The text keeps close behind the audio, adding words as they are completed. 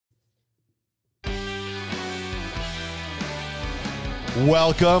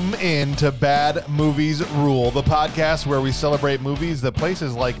Welcome into Bad Movies Rule, the podcast where we celebrate movies that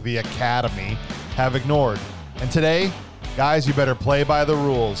places like the Academy have ignored. And today, guys, you better play by the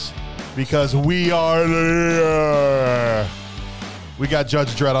rules because we are there. We got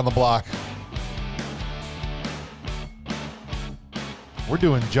Judge Dredd on the block. We're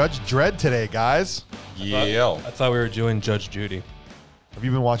doing Judge Dredd today, guys. Yeah. I thought we were doing Judge Judy. Have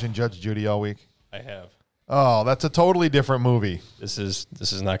you been watching Judge Judy all week? I have. Oh, that's a totally different movie. This is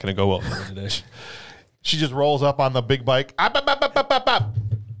not going to go well for me today. She just rolls up on the big bike. I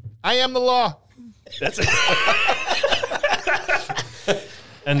am the law. That's it.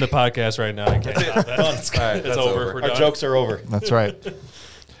 End the podcast right now. I can't stop that. It's over. Our jokes are over. That's right.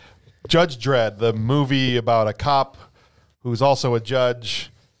 Judge Dredd, the movie about a cop who's also a judge,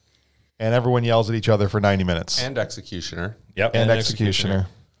 and everyone yells at each other for 90 minutes. And Executioner. Yep. And Executioner.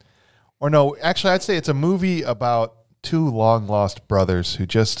 Or no, actually, I'd say it's a movie about two long-lost brothers who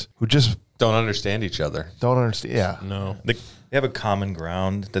just Don't understand each other. don't understand. Yeah. No. They have a common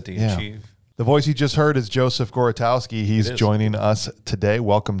ground that they achieve. The voice you just heard is Joseph Gorotowski. He's joining us today.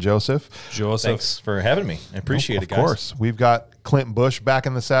 Welcome, Joseph. Joseph. Thanks for having me. I appreciate it, guys. Of course. We've got Clint Bush back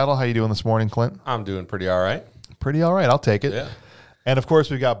in the saddle. How you doing this morning, Clint? I'm doing pretty all right. Pretty all right. I'll take it. Yeah. And, of course,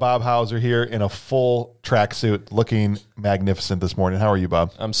 we've got Bob Hauser here in a full tracksuit looking magnificent this morning. How are you,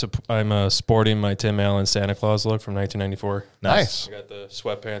 Bob? I'm sporting my Tim Allen Santa Claus look from 1994. Nice. I got the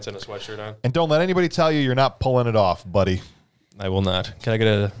sweatpants and a sweatshirt on. And don't let anybody tell you you're not pulling it off, buddy. I will not. Can I get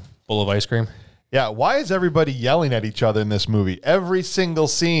a bowl of ice cream? Yeah, why is everybody yelling at each other in this movie? Every single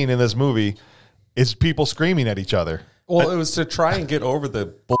scene in this movie is people screaming at each other. Well, it was to try and get over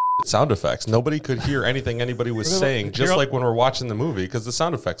the sound effects. Nobody could hear anything anybody was saying, just like when we're watching the movie, because the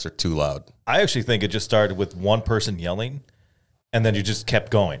sound effects are too loud. I actually think it just started with one person yelling, and then you just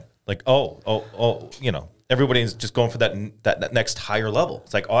kept going. Like, everybody's just going for that next higher level.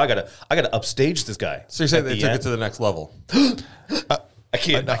 It's like, I gotta upstage this guy. So you're saying they took it to the next level? I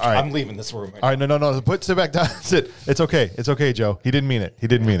can't. I'm leaving this room. All right, no. Sit back down. Sit. It's okay. It's okay, Joe. He didn't mean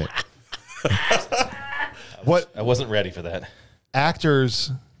it. What? I wasn't ready for that.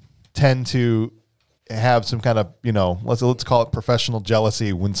 Actors tend to have some kind of, let's call it professional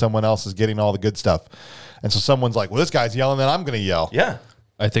jealousy when someone else is getting all the good stuff. And so someone's like, well, this guy's yelling, then I'm going to yell. Yeah.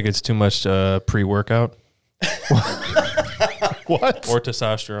 I think it's too much What? pre-workout. Or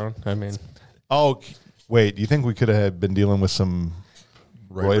testosterone. I mean. Oh, wait. Do you think we could have been dealing with some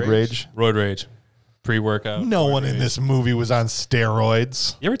roid rage? Roid rage. Pre-workout. No one in this movie was on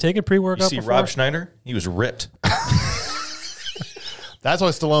steroids. You ever taken pre-workout You see before? Rob Schneider? He was ripped. That's why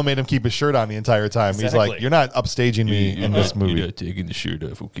Stallone made him keep his shirt on the entire time. He's like, you're not upstaging me in this movie. You're not taking the shirt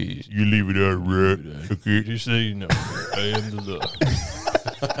off, okay? You leave it out, right? Okay, just so you know, I am the law.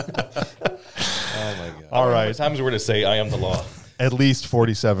 Oh, my God. All right. How many times we're going to say, I am the law? At least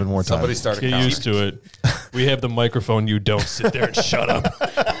 47 more times. Somebody started Get counting. used to it. We have the microphone. You don't sit there and shut up.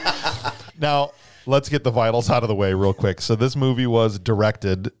 Now, let's get the vitals out of the way real quick. So this movie was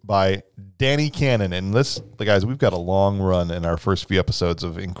directed by Danny Cannon. And guys, we've got a long run in our first few episodes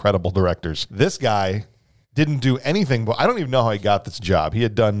of incredible directors. This guy didn't do anything, but I don't even know how he got this job. He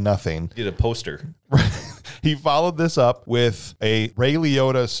had done nothing. He did a poster. He followed this up with a Ray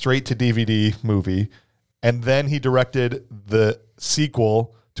Liotta straight-to-DVD movie, and then he directed the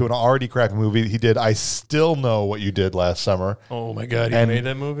sequel to an already crappy movie. He did I Still Know What You Did Last Summer. Oh, my God. He made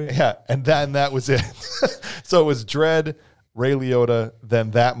that movie? Yeah, and that was it. So it was Dredd, Ray Liotta,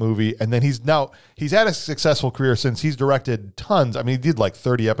 then that movie, and then he's had a successful career since. He's directed tons. I mean, he did like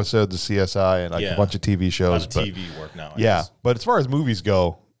 30 episodes of CSI and a bunch of TV shows. A lot of TV work now. Yeah, but as far as movies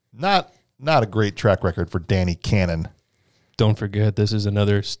go, not a great track record for Danny Cannon. Don't forget, this is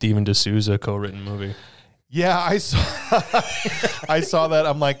another Steven D'Souza co-written movie. Yeah, I saw that.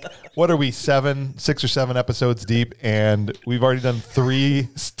 I'm like, what are we, 6 or 7 episodes deep, and we've already done 3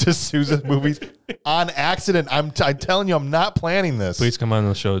 D'Souza movies on accident. I'm telling you, I'm not planning this. Please come on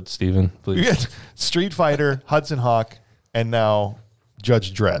the show, Steven. We Please. get Street Fighter, Hudson Hawk, and now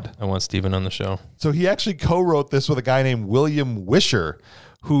Judge Dredd. I want Steven on the show. So he actually co-wrote this with a guy named William Wisher,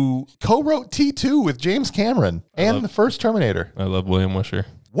 who co-wrote T2 with James Cameron and the first Terminator. I love William Wisher.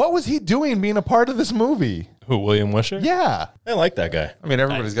 What was he doing being a part of this movie? Who, William Wisher? Yeah. I like that guy. I mean,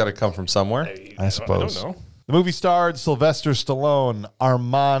 everybody's got to come from somewhere. I suppose. I don't know. The movie starred Sylvester Stallone,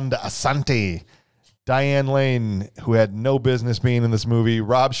 Armand Assante, Diane Lane, who had no business being in this movie,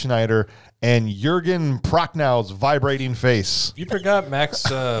 Rob Schneider, and Jurgen Prochnow's vibrating face. You forgot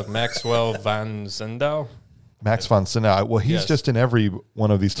Maxwell Van Sydow? Max von Sydow. Well, he's just in every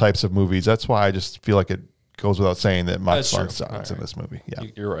one of these types of movies. That's why I just feel like it goes without saying that Max von Sydow's in this movie. Yeah,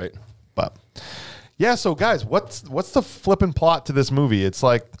 You're right. but Yeah, so guys, what's the flippin' plot to this movie? It's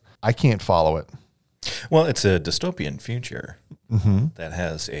like I can't follow it. Well, it's a dystopian future that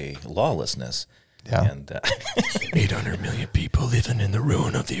has a lawlessness. Yeah. And 800 million people living in the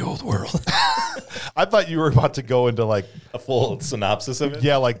ruin of the old world. I thought you were about to go into like a full synopsis of it.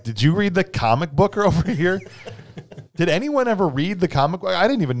 yeah, like did you read the comic book over here? Did anyone ever read the comic book? I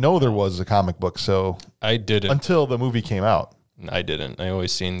didn't even know there was a comic book, so I didn't. until the movie came out. I didn't. I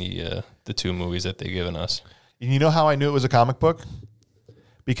always seen the 2 movies that they given us. And you know how I knew it was a comic book?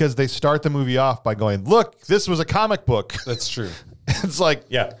 Because they start the movie off by going, "Look, this was a comic book." That's true. It's like,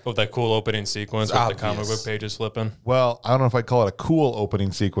 Yeah. With that cool opening sequence It's with obvious. the comic book pages flipping. well, I don't know if I'd call it a cool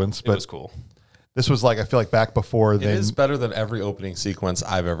opening sequence, It but was cool. this was like I feel like back before It they. is better than every opening sequence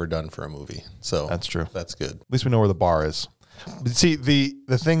I've ever done for a movie. So That's true. That's good. At least we know where the bar is. But see, the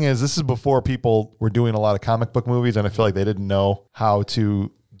thing is, this is before people were doing a lot of comic book movies, and I feel like they didn't know how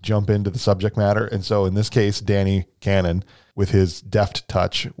to jump into the subject matter. And so in this case, Danny Cannon, with his deft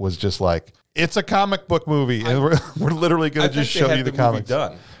touch, was just like, it's a comic book movie, and we're literally going to just show you the comics.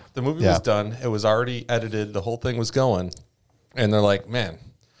 Done. The movie Yeah. was done. It was already edited. The whole thing was going. And they're like, man,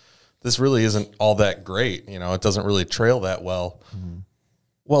 this really isn't all that great. You know, it doesn't really trail that well. Mm-hmm.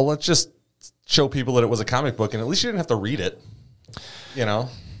 Well, let's just show people that it was a comic book, and at least you didn't have to read it. You know,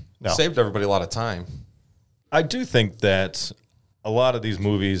 No. saved everybody a lot of time. I do think that a lot of these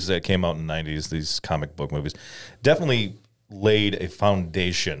movies that came out in the 90s, these comic book movies, definitely laid a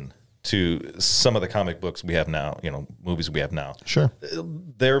foundation to some of the comic books we have now, movies we have now. Sure.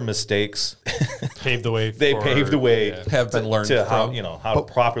 Their mistakes, Paved the way. they paved the way Have been learned to from. how to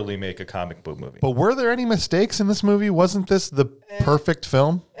properly make a comic book movie. But were there any mistakes in this movie? Wasn't this the perfect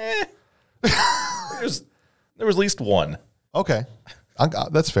film? There was at least one. Okay.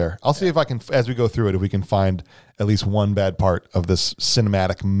 That's fair. I'll see if I can, as we go through it, if we can find at least one bad part of this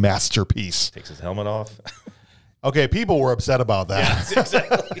cinematic masterpiece. Takes his helmet off. Okay, people were upset about that.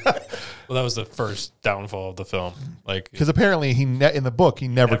 Exactly. Well, that was the first downfall of the film. Like, Because apparently in the book, he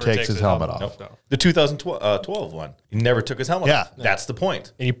never takes his helmet off. Nope. No. The 2012 one. He never took his helmet Yeah. off. That's the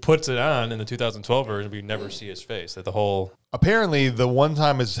point. And he puts it on in the 2012 version, but you never see his face. That the whole Apparently, the one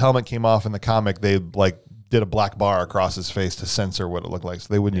time his helmet came off in the comic, they did a black bar across his face to censor what it looked like, so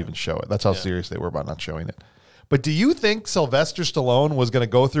they wouldn't even show it. That's how serious they were about not showing it. But do you think Sylvester Stallone was going to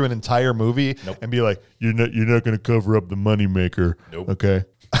go through an entire movie and be like, "You're not going to cover up the moneymaker"? Nope. Okay.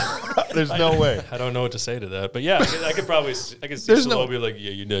 There's no way. I don't know what to say to that, but yeah, I could probably see There's no- Stallone be like,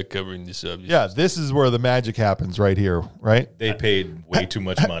 "Yeah, you're not covering this up." Yeah, this is where the magic happens right here, right? They paid way too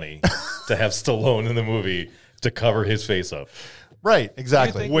much money to have Stallone in the movie to cover his face up. Right,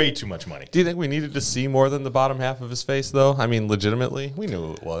 exactly. Way too much money. Do you think we needed to see more than the bottom half of his face, though? I mean, legitimately, we knew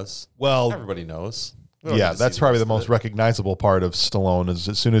who it was. Well, Everybody knows. We don't yeah, need to see that's probably the rest of most it. recognizable part of Stallone is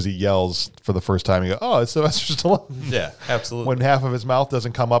as soon as he yells for the first time, you go, "Oh, it's Sylvester Stallone." Yeah, absolutely. When half of his mouth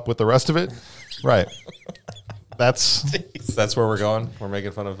doesn't come up with the rest of it. Right. That's That's where we're going. We're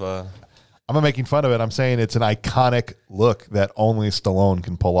making fun of. I'm not making fun of it. I'm saying it's an iconic look that only Stallone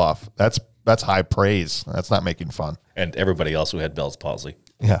can pull off. That's high praise. That's not making fun. And everybody else who had Bell's palsy.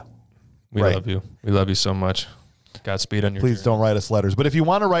 Yeah. We Right. love you. We love you so much. Godspeed on your Please journey. don't write us letters. But if you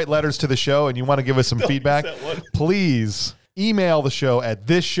want to write letters to the show and you want to give us some feedback, that one. please email the show at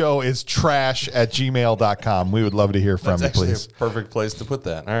thisshowIstrash@gmail.com. We would love to hear from That's you, actually please. a perfect place to put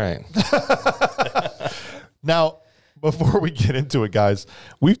that. All right. Now, before we get into it, guys,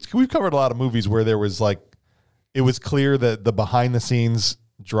 we've covered a lot of movies where there was it was clear that the behind the scenes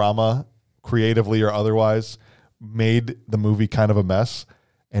drama, creatively or otherwise, made the movie kind of a mess.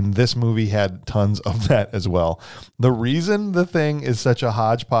 And this movie had tons of that as well. The reason the thing is such a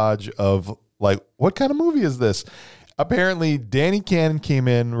hodgepodge of what kind of movie is this? Apparently, Danny Cannon came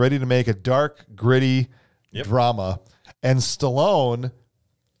in ready to make a dark, gritty drama. And Stallone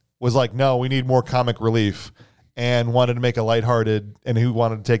was like, no, we need more comic relief, and wanted to make a lighthearted, and who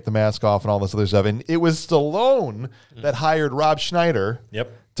wanted to take the mask off and all this other stuff. And it was Stallone that hired Rob Schneider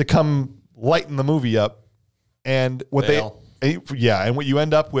to come lighten the movie up. And what and what you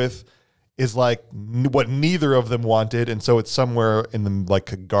end up with is what neither of them wanted. And so it's somewhere in the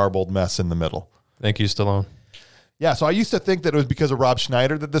a garbled mess in the middle. Thank you, Stallone. Yeah. So I used to think that it was because of Rob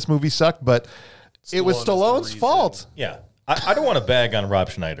Schneider that this movie sucked, but it was Stallone is the Stallone's reason. fault. Yeah. I don't want to bag on Rob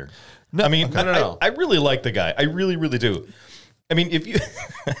Schneider. No, I mean, No. I really like the guy. I really, really do. I mean, if you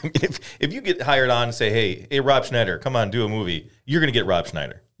if you get hired on and say, hey, Rob Schneider, come on, do a movie, you're going to get Rob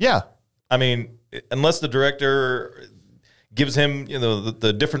Schneider. Yeah. I mean, unless the director gives him,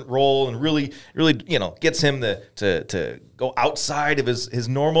 the different role and really, gets him to go outside of his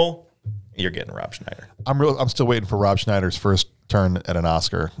normal, you're getting Rob Schneider. I'm still waiting for Rob Schneider's first turn at an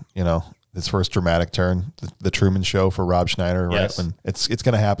Oscar, his first dramatic turn, the Truman Show for Rob Schneider, right? Yes. When it's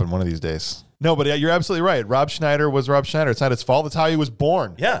going to happen one of these days. No, but you're absolutely right. Rob Schneider was Rob Schneider. It's not his fault. It's how he was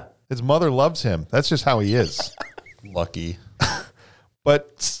born. Yeah. His mother loves him. That's just how he is. Lucky.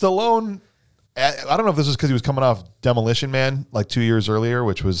 But Stallone, I don't know if this was because he was coming off Demolition Man like 2 years earlier,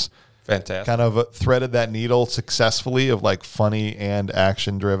 which was Fantastic. kind of threaded that needle successfully of like funny and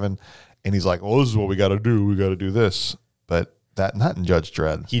action driven. And he's like, well, this is what we got to do. We got to do this. But that not in Judge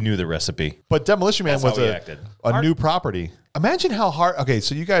Dredd. He knew the recipe. But Demolition Man That's was how he acted. a new property. Imagine how hard. Okay,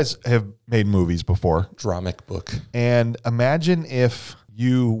 so you guys have made movies before. Dramic book. And imagine if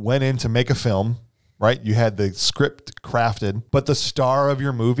you went in to make a film, right? You had the script crafted, but the star of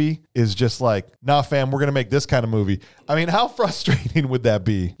your movie is just like, nah, fam, we're going to make this kind of movie. I mean, how frustrating would that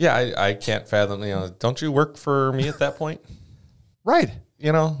be? Yeah, I can't fathom, don't you work for me at that point? Right.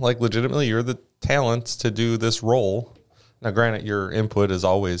 Like legitimately, you're the talent to do this role. Now, granted, your input is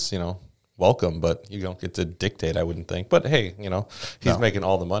always, welcome, but you don't get to dictate, I wouldn't think. But hey, he's making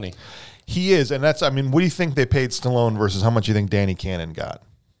all the money. He is. And what do you think they paid Stallone versus how much you think Danny Cannon got?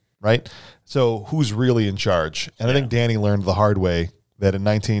 Right? So who's really in charge? And I think Danny learned the hard way that in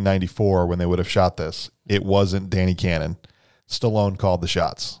 1994, when they would have shot this, it wasn't Danny Cannon. Stallone called the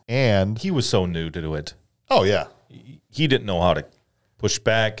shots. And He was so new to it. oh, yeah. He didn't know how to push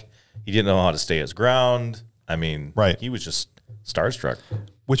back. He didn't know how to stay his ground. I mean, Right. He was just starstruck.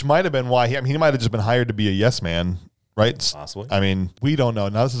 Which might have been why he might have just been hired to be a yes man, right? Possibly. I mean, we don't know.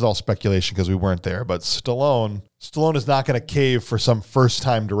 Now this is all speculation because we weren't there. But Stallone is not going to cave for some first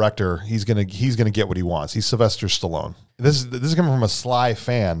time director. He's gonna get what he wants. He's Sylvester Stallone. This is coming from a Sly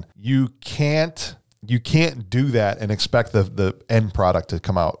fan. You can't do that and expect the end product to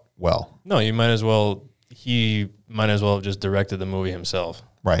come out well. No, he might as well have just directed the movie himself.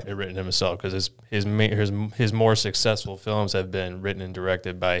 Right. Written himself, because his more successful films have been written and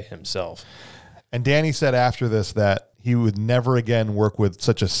directed by himself. And Danny said after this that he would never again work with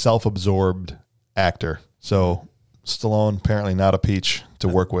such a self-absorbed actor. So Stallone apparently not a peach to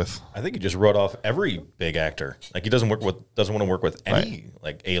work with. I think he just wrote off every big actor. Like he doesn't want to work with any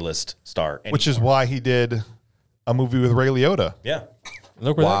like A-list star anymore. Which is why he did a movie with Ray Liotta. Yeah.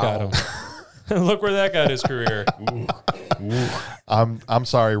 Look where that got him. Look where that got his career. Ooh. I'm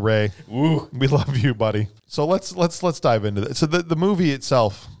sorry, Ray. Ooh. We love you, buddy. So let's dive into this. So the movie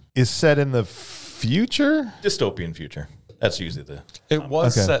itself is set in the future? Dystopian future. That's usually It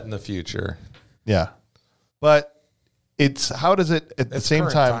was set in the future. Yeah. But how does it at the same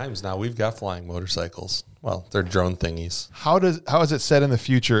Current time times now, we've got flying motorcycles. Well, they're drone thingies. how is it set in the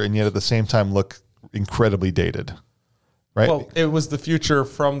future and yet at the same time look incredibly dated? Right? Well, it was the future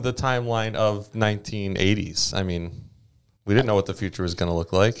from the timeline of 1980s. I mean, we didn't know what the future was going to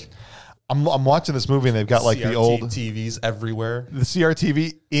look like. I'm watching this movie and they've got like CRT the old TVs everywhere. the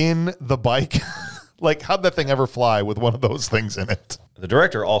CRTV in the bike. Like, how'd that thing ever fly with one of those things in it? the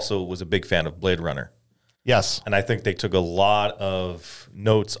director also was a big fan of Blade Runner. Yes. And I think they took a lot of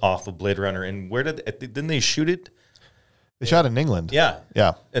notes off of Blade Runner. And didn't they shoot it? They shot in England. Yeah.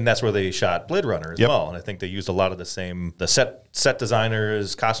 Yeah. And that's where they shot Blade Runner as Yep. well. And I think they used a lot of the set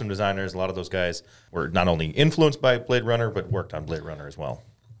designers, costume designers, a lot of those guys were not only influenced by Blade Runner, but worked on Blade Runner as well.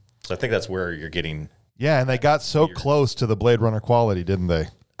 So I think that's where you're getting. Yeah, and they got so close to the Blade Runner quality, didn't they?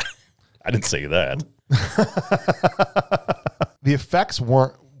 I didn't say that. The effects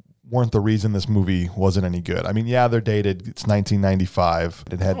weren't the reason this movie wasn't any good. I mean, yeah, they're dated. It's 1995.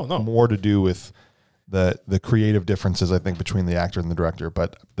 It had more to do with the creative differences, I think, between the actor and the director.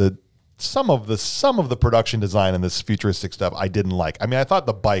 But some of the production design in this futuristic stuff I didn't like. I mean, I thought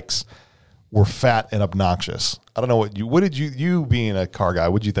the bikes were fat and obnoxious. I don't know what did you being a car guy,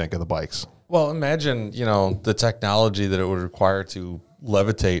 what did you think of the bikes? Well, imagine, the technology that it would require to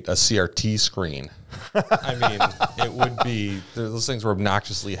levitate a CRT screen. I mean, it would be, those things were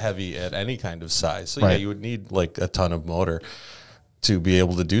obnoxiously heavy at any kind of size. So, yeah, you would need like a ton of motor to be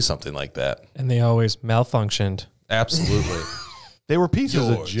able to do something like that. And they always malfunctioned. Absolutely. They were pieces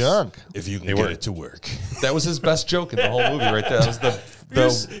of junk. If you can get it to work. That was his best joke in the whole movie right there. That was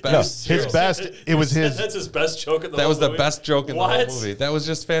the best. His best. It was his. That's his best joke in the That whole was the movie? best joke in the What? whole movie. That was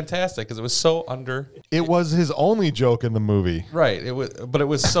just fantastic because it was so under. It was his only joke in the movie. Right. But it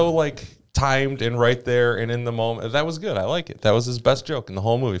was so like timed and right there and in the moment. That was good. I like it. That was his best joke in the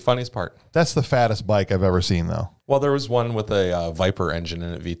whole movie. Funniest part. That's the fattest bike I've ever seen, though. Well, there was one with a Viper engine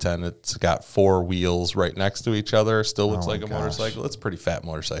in it, V10. It's got 4 wheels right next to each other. Still looks like a motorcycle. It's a pretty fat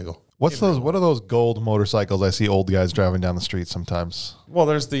motorcycle. What are those gold motorcycles I see old guys driving down the street sometimes? Well,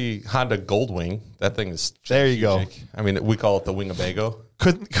 there's the Honda Goldwing. That thing is There you go. huge. I mean, we call it the Winnebago.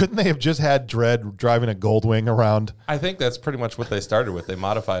 Couldn't they have just had Dredd driving a Goldwing around? I think that's pretty much what they started with. They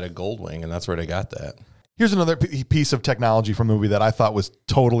modified a Goldwing, and that's where they got that. Here's another piece of technology from the movie that I thought was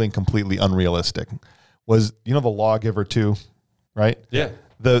totally and completely unrealistic. Was, the Lawgiver 2, right? Yeah.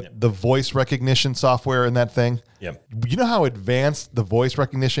 The voice recognition software in that thing. Yeah. You know how advanced the voice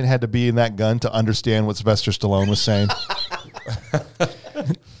recognition had to be in that gun to understand what Sylvester Stallone was saying?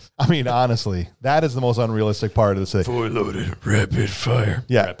 I mean, honestly, that is the most unrealistic part of this thing. Fully loaded, rapid fire.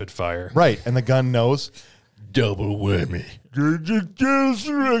 Yeah. Rapid fire. Right. And the gun knows. Double whammy.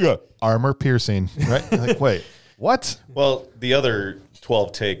 Armor piercing. Right? Like, wait, what? Well, the other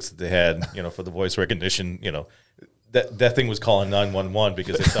 12 takes that they had, for the voice recognition, that thing was calling 911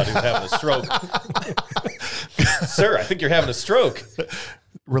 because they thought he was having a stroke. Sir, I think you're having a stroke.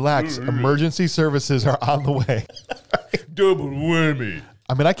 Relax. Emergency services are on the way. Double whammy.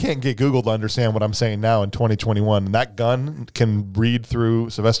 I mean, I can't get Google to understand what I'm saying now in 2021. And that gun can read through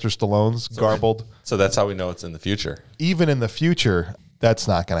Sylvester Stallone's garbled. So that's how we know it's in the future. Even in the future, that's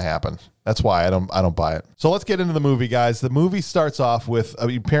not going to happen. That's why I don't buy it. So let's get into the movie, guys. The movie starts off with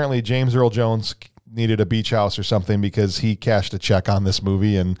apparently James Earl Jones needed a beach house or something because he cashed a check on this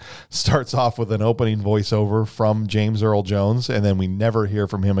movie, and starts off with an opening voiceover from James Earl Jones, and then we never hear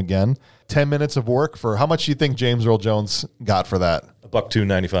from him again. 10 minutes of work for how much do you think James Earl Jones got for that?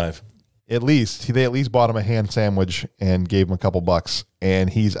 $1.295. At least they bought him a ham sandwich and gave him a couple bucks, and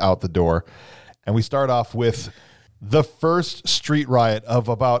he's out the door. And we start off with the first street riot of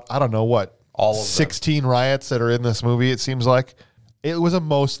about, I don't know what, all of 16 riots that are in this movie, it seems like. It was a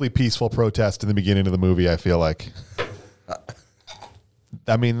mostly peaceful protest in the beginning of the movie, I feel like.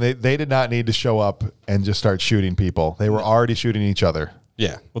 I mean, they did not need to show up and just start shooting people. They were already shooting each other.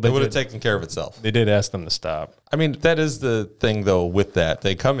 Yeah. Well, they would have did. taken care of itself. They did ask them to stop. I mean, that is the thing, though, with that.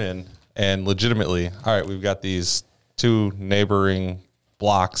 They come in and legitimately, all right, we've got these two neighboring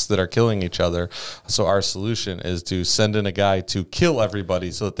blocks that are killing each other. So our solution is to send in a guy to kill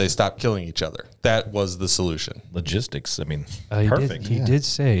everybody so that they stop killing each other. That was the solution. Logistics, I mean, He perfect. did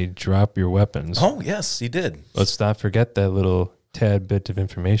say drop your weapons. Oh, yes, he did. Let's not forget that little tad bit of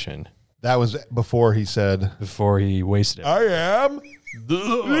information That was before he said, before he wasted it. I am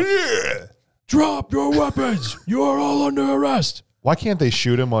Drop your weapons. You are all under arrest. Why can't they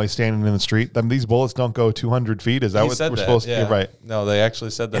shoot him while he's standing in the street? I mean, these bullets don't go 200 feet. Is that He what said we're that, supposed to yeah. do? Right. No, they actually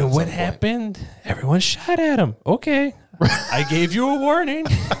said that. And at what some point. happened? Everyone shot at him. Okay. I gave you a warning.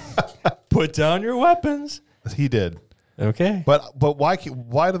 Put down your weapons. He did. Okay. But why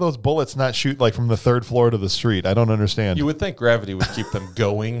do those bullets not shoot like from the third floor to the street? I don't understand. You would think gravity would keep them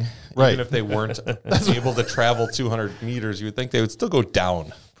going. Right. Even if they weren't able to travel 200 meters, you would think they would still go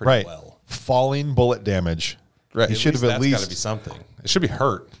down pretty right. well. Falling bullet damage. Right. He should have at That's got to least be something. It should be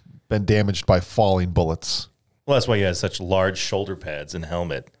hurt. been damaged by falling bullets. Well, that's why he has such large shoulder pads and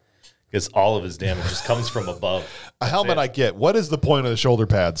helmet, because all of his damage just comes from above. A helmet I get. What is the point of the shoulder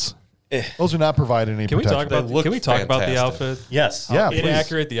pads? Those are not providing any Can we protection. talk about? look Can we talk about the fantastic. outfit? Yes. Yeah, How please.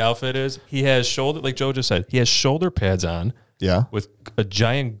 inaccurate the outfit is. He has shoulder, like Joe just said. He has shoulder pads on Yeah. with a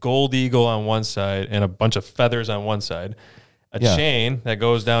giant gold eagle on one side and a bunch of feathers on one side. A Yeah. chain that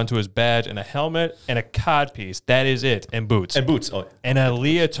goes down to his badge, and a helmet and a codpiece. That is it. And boots. And boots. Oh, And a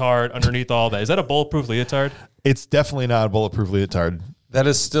leotard underneath all that. Is that a bulletproof leotard? It's definitely not a bulletproof leotard. That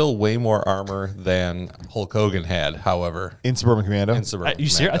is still way more armor than Hulk Hogan had, however. In Suburban Commando? In Suburban You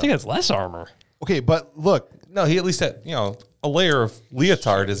serious? I Commando. think that's less armor. Okay, but look, No, he at least had, a layer of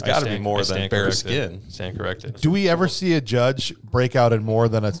leotard has got to be more than bare corrected. skin. Stand corrected. do we ever see a judge break out in more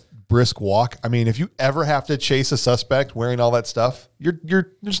than a brisk walk? I mean, if you ever have to chase a suspect wearing all that stuff,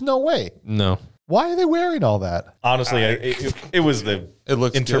 there's no way. No. Why are they wearing all that? honestly, it was the It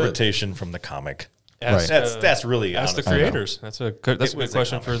looks interpretation from the comic. Right. That's really That's the honest. creators. That's a good was the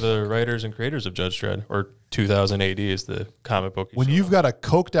question comic. for the writers and creators of Judge Dredd, or 2000 AD is the comic book. When you've got a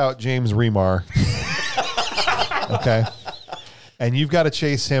coked out James Remar, okay, and you've got to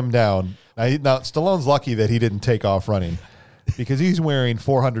chase him down. Now, Stallone's lucky that he didn't take off running because he's wearing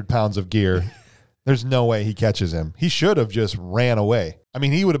 400 pounds of gear. There's no way he catches him. He should have just ran away. I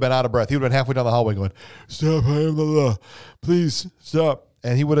mean, he would have been out of breath. He would have been halfway down the hallway going, "Stop, I am the law. Please stop."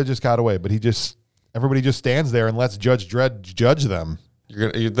 And he would have just got away. But everybody just stands there and lets Judge Dredd judge them.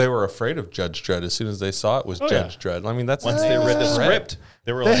 They were afraid of Judge Dredd as soon as they saw it was Judge Dredd. I mean, that's Once they read the script,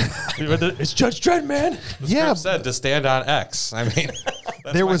 they were like, it's Judge Dredd, man. Yeah, said to stand on X. I mean,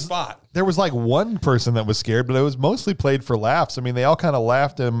 that's there my was spot. There was like one person that was scared, but it was mostly played for laughs. I mean, they all kind of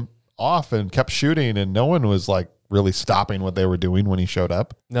laughed him off and kept shooting, and no one was like really stopping what they were doing when he showed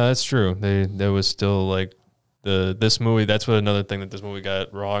up. No, that's true. There was still like this movie. That's what another thing that this movie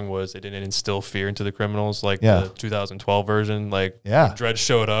got wrong was they didn't instill fear into the criminals like the 2012 version. Like when Dredd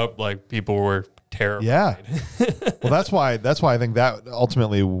showed up, like people were terrified. Yeah. Well, that's why I think that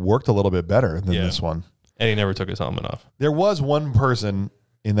ultimately worked a little bit better than this one. And he never took his helmet off. There was one person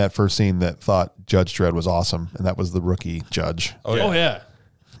in that first scene that thought Judge Dredd was awesome, and that was the rookie judge. Oh yeah.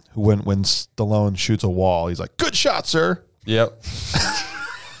 Who when Stallone shoots a wall, he's like, "Good shot, sir." Yep.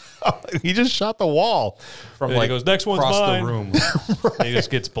 He just shot the wall. From like, he goes, "Next one's across mine." the room. And he just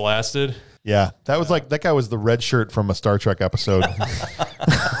gets blasted. Yeah, that was like that guy was the red shirt from a Star Trek episode.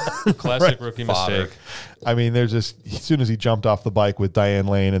 Classic rookie mistake. I mean, there's just as soon as he jumped off the bike with Diane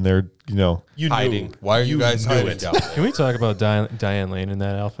Lane, and they're hiding. Why are you guys hiding? Can we talk about Diane Lane in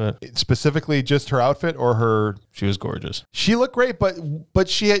that outfit? Specifically, just her outfit or her? She was gorgeous. She looked great, but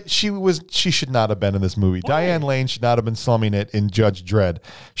she should not have been in this movie. Why? Diane Lane should not have been slumming it in Judge Dredd.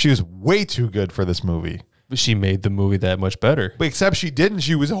 She was way too good for this movie. She made the movie that much better. But except she didn't.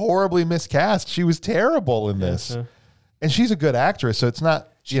 She was horribly miscast. She was terrible in this. And she's a good actress, so it's not,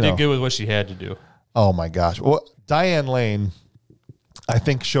 She did good with what she had to do. Oh, my gosh. Well, Diane Lane, I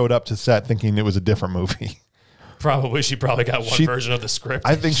think, showed up to set thinking it was a different movie. She probably got one version of the script.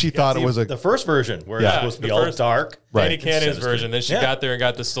 I think she thought it was the first version where it's supposed to be all dark. Danny Cannon's version. Then she got there and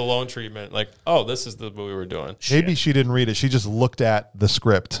got the Stallone treatment. Like, oh, this is the movie we're doing. Maybe she didn't read it. She just looked at the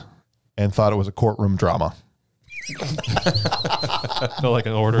script and thought it was a courtroom drama. Felt like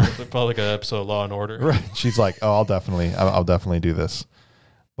felt like an episode of Law and Order. Right. She's like, oh, I'll definitely do this.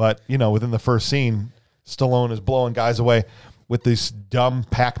 But, within the first scene, Stallone is blowing guys away with these dumb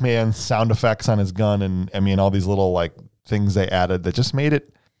Pac-Man sound effects on his gun. And I mean, all these little like things they added that just made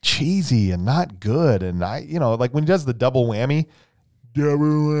it cheesy and not good. And like when he does the double whammy,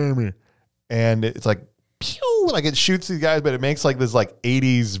 and it's like, pew, like it shoots these guys, but it makes like this like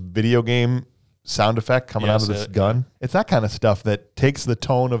 80s video game sound effect coming out of this gun. It's that kind of stuff that takes the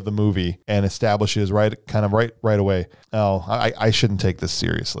tone of the movie and establishes right away. Oh, I shouldn't take this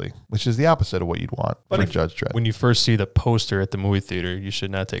seriously, which is the opposite of what you'd want for Judge Dredd. When you first see the poster at the movie theater, you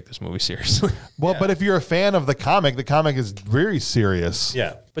should not take this movie seriously. Well, but if you're a fan of the comic is very serious.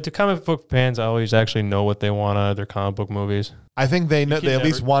 Yeah. But do comic book fans always actually know what they want out of their comic book movies? I think they know, they at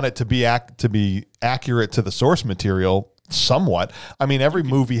least want it to be accurate to the source material. Somewhat. I mean, every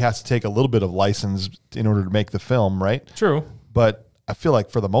movie has to take a little bit of license in order to make the film, right? True. But I feel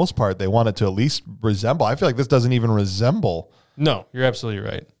like for the most part, they want it to at least resemble. I feel like this doesn't even resemble. No, you're absolutely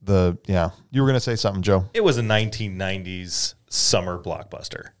right. You were going to say something, Joe. It was a 1990s summer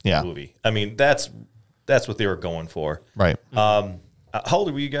blockbuster movie. I mean, that's what they were going for. Right. How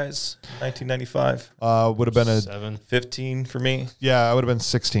old were you guys? 1995? Would have been 15 for me. Yeah, I would have been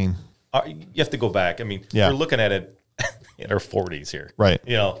 16. You have to go back. I mean, we're looking at it in our 40s here. Right.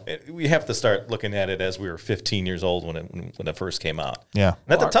 We have to start looking at it as we were 15 years old when it first came out. Yeah.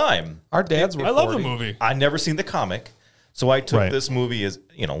 And at the time, our dads were 40. I love the movie. I never seen the comic, so I took this movie as,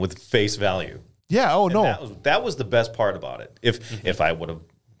 with face value. Yeah, no. That was the best part about it. If I would have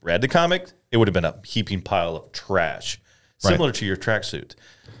read the comic, it would have been a heaping pile of trash, similar to your tracksuit.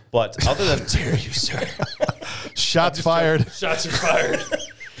 But other than dare you, sir. Shots fired. Shots are fired.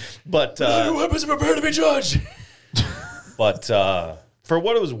 But weapons are prepared to be judged. But for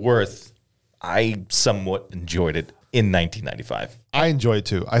what it was worth, I somewhat enjoyed it in 1995. I enjoy it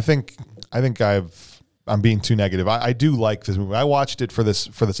too. I think I'm being too negative. I do like this movie. I watched it for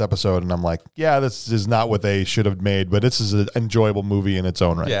this episode, and I'm like, yeah, this is not what they should have made, but this is an enjoyable movie in its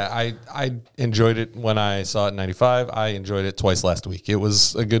own right. Yeah, I enjoyed it when I saw it in 95. I enjoyed it twice last week. It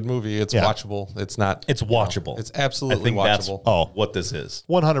was a good movie. It's watchable. It's not. It's watchable. It's absolutely watchable. That's what this is.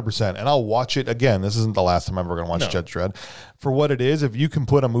 100%. And I'll watch it again. This isn't the last time I'm ever going to watch Judge Dredd. For what it is, if you can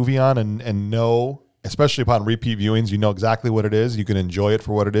put a movie on and know, especially upon repeat viewings, you know exactly what it is. You can enjoy it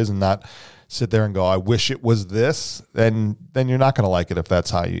for what it is and not sit there and go, I wish it was this, then you're not going to like it if that's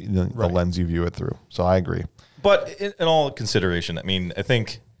how the lens you view it through. So I agree. But in all consideration, I mean, I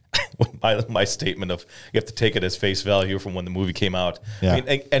think my statement of you have to take it as face value from when the movie came out. Yeah. I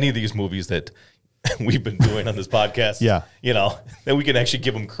mean, any of these movies that we've been doing on this podcast, that we can actually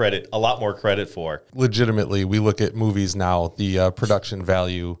give them credit, a lot more credit for. Legitimately, we look at movies now, the production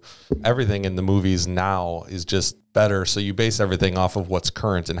value, everything in the movies now is just better. So you base everything off of what's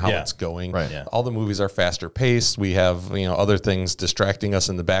current and how it's going. Right. Yeah. All the movies are faster paced. We have, other things distracting us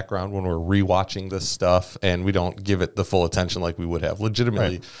in the background when we're rewatching this stuff, and we don't give it the full attention like we would have.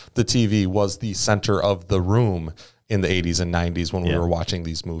 Legitimately, the TV was the center of the room in the 80s and 90s when we were watching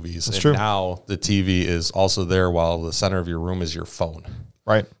these movies. That's and true. Now the TV is also there while the center of your room is your phone.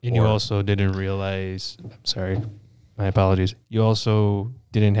 Right. And you also didn't realize, I'm sorry, My apologies. You also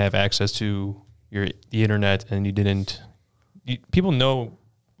didn't have access to the internet, and you didn't. People know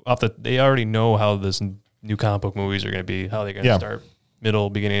they already know how this new comic book movies are going to be, how they're going to start, middle,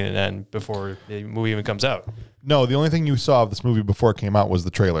 beginning, and end before the movie even comes out. No, the only thing you saw of this movie before it came out was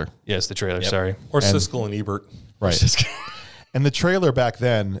the trailer. Yes, the trailer. Sorry, or Siskel and Ebert. Right. And the trailer back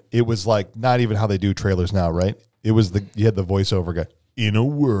then, it was like not even how they do trailers now, right? It was you had the voiceover guy. In a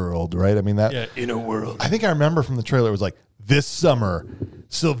world, right? I mean that. Yeah, in a world. I think I remember from the trailer it was like, this summer,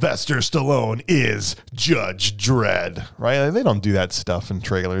 Sylvester Stallone is Judge Dredd, right? Like, they don't do that stuff in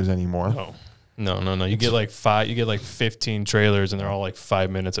trailers anymore. No. You get like 15 trailers, and they're all like 5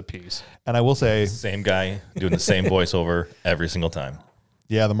 minutes apiece. And I will say, same guy doing the same voiceover every single time.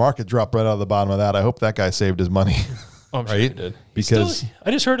 Yeah, the market dropped right out of the bottom of that. I hope that guy saved his money. Oh, I'm sure he did. Because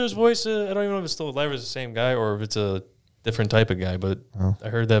I just heard his voice. I don't even know if it's still alive or it's the same guy or if it's a different type of guy, but I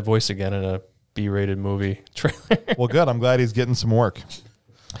heard that voice again in a B-rated movie trailer. Well, good. I'm glad he's getting some work.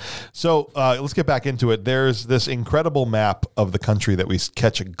 So let's get back into it. There's this incredible map of the country that we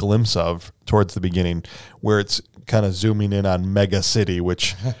catch a glimpse of towards the beginning where it's kind of zooming in on Mega City,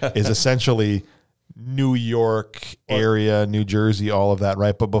 which is essentially New York area, New Jersey, all of that,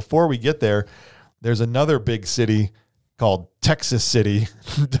 right? But before we get there, there's another big city called Texas City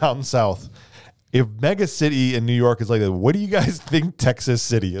down south. If Mega City in New York is like that, what do you guys think Texas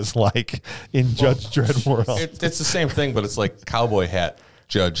City is like in Judge Dredd world? It's the same thing, but it's like cowboy hat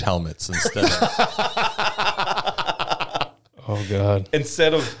judge helmets instead of... Oh, God.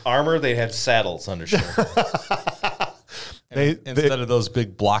 Instead of armor, they have saddles undershirt. Instead of those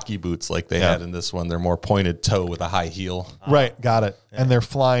big blocky boots like they had in this one, they're more pointed toe with a high heel. Right, got it. Yeah. And they're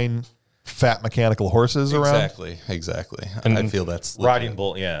flying fat mechanical horses around. Exactly. And I feel that's riding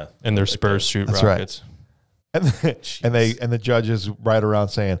bull, yeah. And their spurs shoot that's rockets. Right. And the judges ride around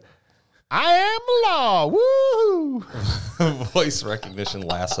saying, "I am law." Woo! Voice recognition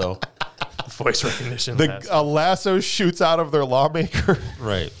lasso. Voice recognition. A lasso shoots out of their lawmaker.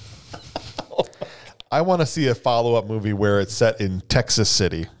 Right. I want to see a follow-up movie where it's set in Texas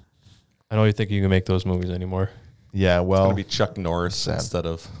City. I don't think you can make those movies anymore. Yeah, well, it's going to be Chuck Norris instead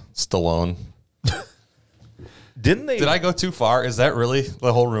of Stallone. Didn't they? Did I go too far? Is that really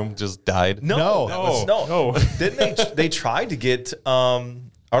the whole room just died? No. Didn't they tried to get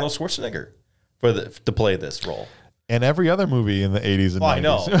Arnold Schwarzenegger to play this role? And every other movie in the 80s and 90s. I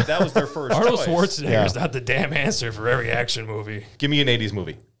know, but that was their first Arnold choice. Schwarzenegger is not the damn answer for every action movie. Give me an 80s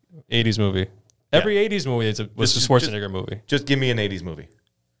movie. 80s movie. Every 80s movie was a Schwarzenegger movie. Just give me an 80s movie.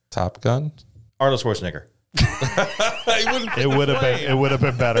 Top Gun? Arnold Schwarzenegger. It would have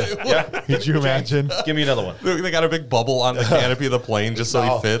been better. Yeah. Could you imagine? Give me another one. They got a big bubble on the canopy of the plane just so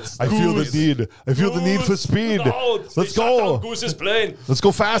he fits. I feel the need. I feel the need for speed. Let's go. Goose's plane. Let's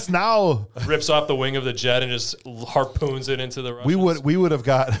go fast now. Rips off the wing of the jet and just harpoons it into the Russians. We would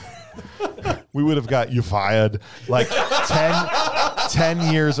have got you fired like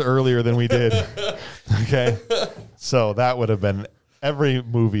 10 years earlier than we did. Okay. So that would have been, every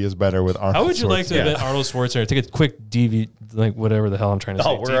movie is better with Arnold. How would you like to have been Arnold Schwarzenegger? Take a quick DV, like whatever the hell I'm trying to say.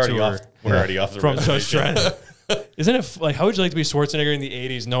 Oh, we're already off the from Judge Dredd. Isn't it like, how would you like to be Schwarzenegger in the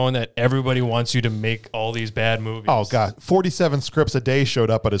 80s knowing that everybody wants you to make all these bad movies? Oh, God. 47 scripts a day showed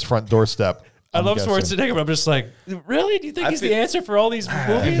up at his front doorstep. I love Schwarzenegger, but I'm just like, really? Do you think he's the answer for all these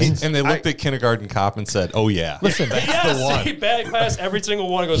movies? And they looked at Kindergarten Cop and said, "Oh yeah, listen, that's the one." He bypassed every single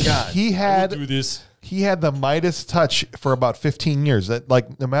one. Goes, God, he had do this. He had the Midas touch for about 15 years. That,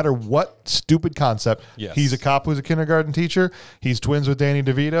 like, no matter what stupid concept, he's a cop who's a kindergarten teacher. He's twins with Danny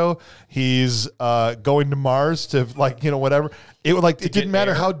DeVito. He's going to Mars to, like, whatever. It would, like, it didn't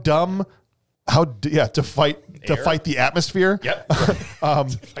matter how dumb. To fight the atmosphere. Yep.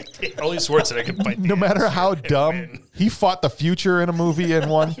 Only Schwarzenegger can fight. No matter how dumb he fought the future in a movie in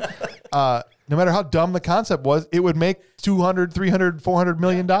one. No matter how dumb the concept was, it would make $200, $300, $400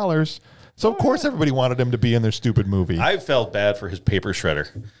 million. So of course everybody wanted him to be in their stupid movie. I felt bad for his paper shredder.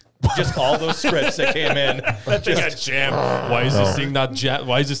 Just all those scripts that came in. That thing got jammed. Why is this thing not jammed?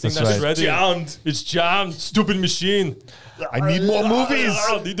 Why is this thing not shredded? Jammed. It's jammed. Stupid machine. I need more movies.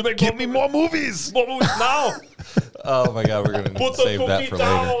 Give me more movies. More movies now. Oh my God, we're gonna save that for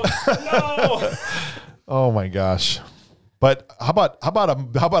later. No. Oh my gosh. But how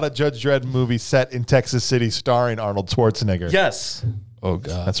about a Judge Dredd movie set in Texas City starring Arnold Schwarzenegger? Yes. Oh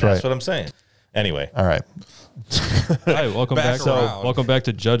God. That's right. That's what I'm saying. Anyway. All right. Hi, welcome back. Welcome back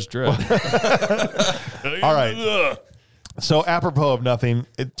to Judge Dredd. All right. So apropos of nothing,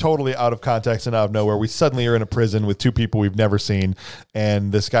 totally out of context and out of nowhere, we suddenly are in a prison with two people we've never seen,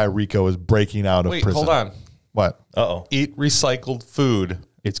 and this guy Rico is breaking out of prison. Hold on. What? Uh-oh. Eat recycled food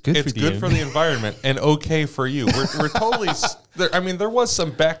It's good. It's good for the environment and okay for you. We're totally. There was some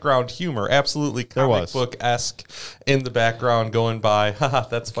background humor, absolutely comic book-esque in the background going by. Haha,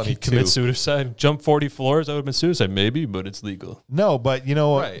 that's funny too. Commit suicide, jump 40 floors. That would have been suicide, maybe, but it's legal. No, but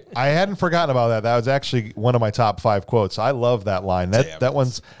right. I hadn't forgotten about that. That was actually one of my top 5 quotes. I love that line. That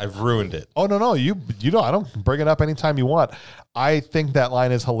one's. I've ruined it. Oh no, you don't. I don't bring it up anytime you want. I think that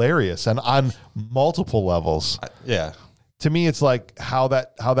line is hilarious and on multiple levels. Yeah. To me, it's like how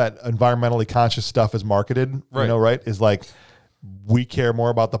that environmentally conscious stuff is marketed, right? Is like, we care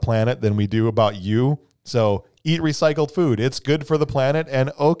more about the planet than we do about you. So eat recycled food. It's good for the planet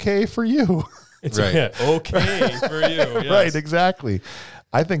and okay for you. It's okay for you. Yes. Right, exactly.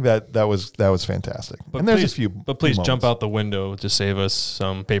 I think that was fantastic. But and there's please, a few. But please jump out the window to save us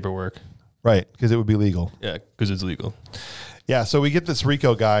some paperwork. Right, because it would be legal. Yeah, because it's legal. Yeah, so we get this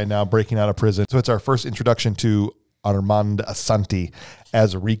Rico guy now breaking out of prison. So it's our first introduction to Armand Asante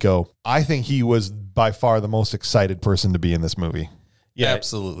as Rico. I think he was by far the most excited person to be in this movie. Yeah,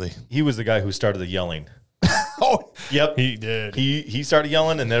 absolutely. He was the guy who started the yelling. Oh, yep, he did. He started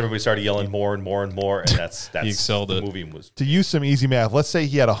yelling, and then everybody started yelling more and more and more, and that's he excelled the it. movie was. To use some easy math, let's say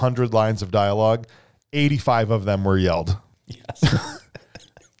he had 100 lines of dialogue, 85 of them were yelled. Yes.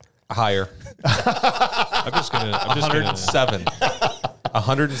 Higher. I'm just 107.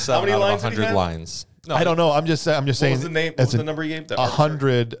 107 How many out lines of did he 100 have? lines. No, I don't know. I'm just saying. What was the name? What was the number you gave?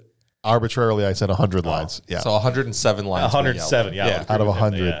 100. Arbitrarily, I said 100 lines. Yeah. So 107 lines. 107. Yeah. Out of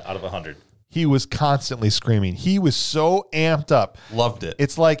 100. Yeah, out of 100. He was constantly screaming. He was so amped up. Loved it.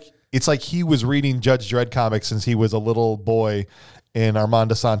 It's like he was reading Judge Dredd comics since he was a little boy in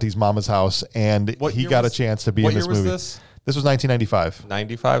Armand Asante's mama's house, and he got a chance to be in this movie. What year was this? This was 1995.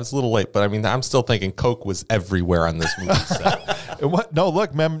 95? It's a little late, but I mean, I'm still thinking Coke was everywhere on this movie set. No,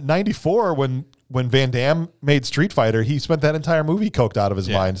 look, man, 94 when Van Damme made Street Fighter, he spent that entire movie coked out of his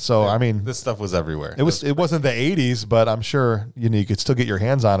mind. So I mean, this stuff was everywhere. It wasn't the 80s, but I'm sure you could still get your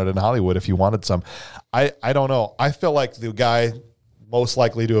hands on it in Hollywood if you wanted some. I don't know. I feel like the guy most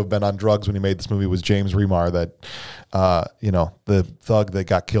likely to have been on drugs when he made this movie was James Remar, that the thug that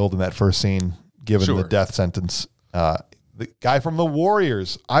got killed in that first scene, given the death sentence. The guy from the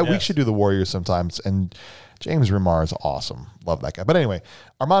Warriors. We should do the Warriors sometimes. And James Remar is awesome. Love that guy. But anyway,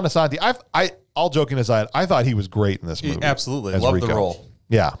 Armand Asante, all joking aside, I thought he was great in this movie. Absolutely. Love the role.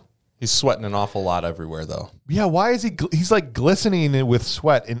 Yeah. He's sweating an awful lot everywhere, though. Yeah, why is he's like glistening with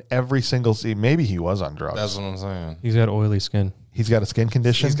sweat in every single scene. Maybe he was on drugs. That's what I'm saying. He's got oily skin. He's got a skin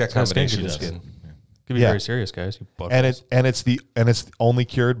condition. He's got combination skin. Could be very serious, guys. And it's only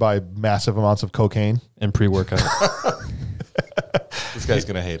cured by massive amounts of cocaine and pre-workout. This guy's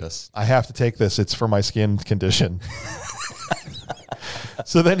gonna hate us. I have to take this. It's for my skin condition.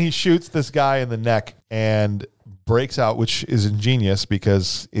 So then he shoots this guy in the neck and breaks out, which is ingenious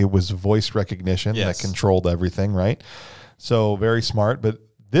because it was voice recognition that controlled everything, right? So very smart. But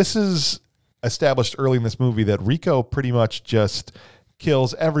this is established early in this movie that Rico pretty much just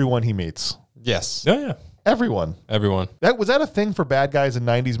kills everyone he meets. Yes. Yeah. Everyone. Was that a thing for bad guys in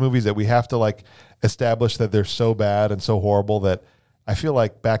 90s movies, that we have to like establish that they're so bad and so horrible? That I feel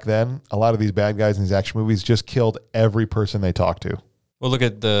like back then, a lot of these bad guys in these action movies just killed every person they talked to. Well, look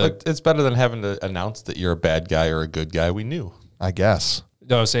at it's better than having to announce that you're a bad guy or a good guy. We knew. I guess.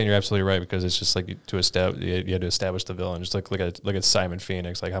 No, I was saying you're absolutely right, because it's just like you had to establish the villain. Just look at Simon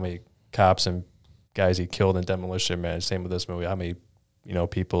Phoenix, like how many cops and guys he killed in Demolition Man. Same with this movie. How many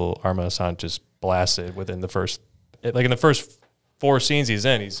people Armand Asante just blasted within the first, like in the first 4 scenes he's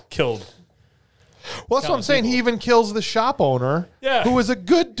in, he's killed. Well, that's what I'm saying. He even kills the shop owner, who was a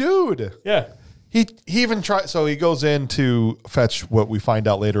good dude. Yeah. He even tried. So he goes in to fetch what we find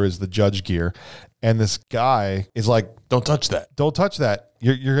out later is the judge gear, and this guy is like, "Don't touch that! Don't touch that!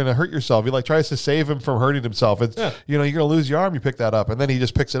 You're going to hurt yourself." He like tries to save him from hurting himself. It's you're going to lose your arm. You pick that up, and then he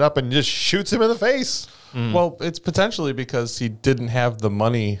just picks it up and just shoots him in the face. Well, it's potentially because he didn't have the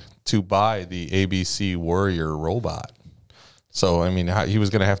money to buy the ABC Warrior robot. So, I mean, he was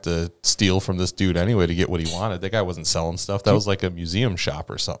going to have to steal from this dude anyway to get what he wanted. That guy wasn't selling stuff. That was like a museum shop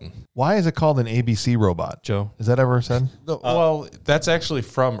or something. Why is it called an ABC robot, Joe? Is that ever said? Well, that's actually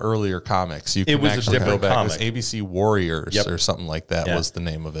from earlier comics. It was a different comic. It was ABC Warriors or something like that was the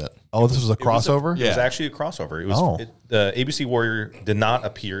name of it. Oh, this was a crossover? It was actually a crossover. It was the ABC Warrior did not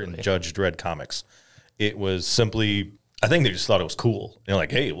appear in Judge Dredd comics. It was simply, I think they just thought it was cool. They're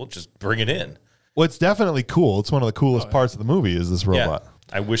like, hey, we'll just bring it in. Well, it's definitely cool. It's one of the coolest parts of the movie is this robot.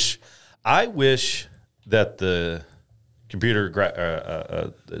 Yeah. I wish that the computer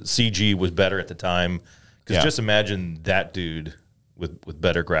CG was better at the time, because just imagine that dude with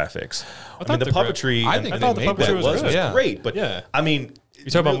better graphics. I mean, the puppetry. I thought the puppetry was great, but I mean,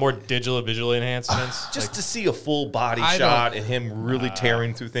 You're talking about more digital visual enhancements? Just to see a full body shot and him really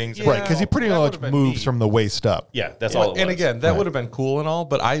tearing through things. Yeah, right, because he pretty much moves from the waist up. Yeah, that's all it was. And again, that would have been cool and all,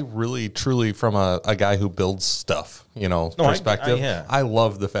 but I really, truly, from a guy who builds stuff, perspective, I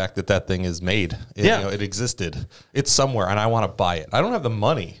love the fact that that thing is made. It existed. It's somewhere, and I want to buy it. I don't have the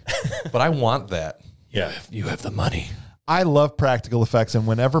money, but I want that. Yeah, you have the money. I love practical effects, and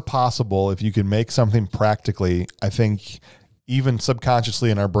whenever possible, if you can make something practically, I think even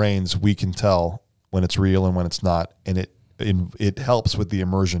subconsciously in our brains, we can tell when it's real and when it's not, and it helps with the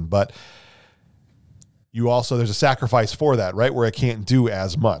immersion. But there's a sacrifice for that, right? Where it can't do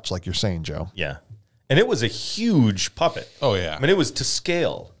as much, like you're saying, Joe. Yeah. And it was a huge puppet. Oh, yeah. I mean, it was to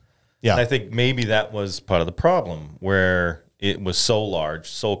scale. Yeah. And I think maybe that was part of the problem, where it was so large,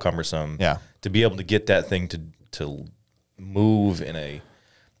 so cumbersome. Yeah. To be able to get that thing to move in a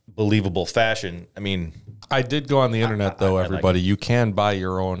believable fashion. I mean, I did go on the internet, though, everybody. You can buy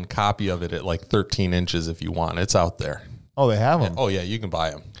your own copy of it at like 13 inches if you want. It's out there. Oh, they have them? Oh, yeah, you can buy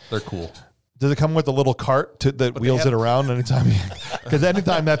them. They're cool. Does it come with a little cart that wheels it around anytime? Because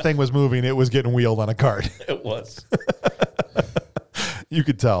anytime that thing was moving, it was getting wheeled on a cart. It was. You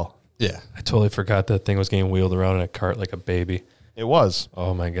could tell. Yeah. I totally forgot that thing was getting wheeled around in a cart like a baby. It was.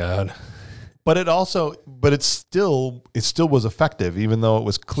 Oh, my God. But it still was effective, even though it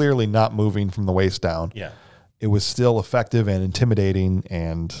was clearly not moving from the waist down. Yeah. It was still effective and intimidating,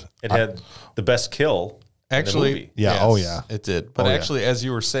 and it had the best kill. Actually, in the movie. Yeah. Yes, Oh, yeah. It did. But actually, as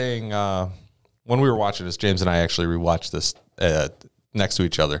you were saying, when we were watching this, James and I actually rewatched this next to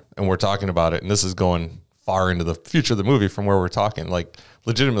each other, and we're talking about it, and this is going far into the future of the movie from where we're talking. Like,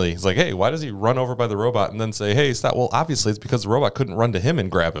 legitimately, he's like, hey, why does he run over by the robot and then say, hey, stop? Well, obviously, it's because the robot couldn't run to him and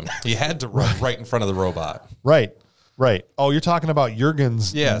grab him. He had to run right in front of the robot. Right. Oh, you're talking about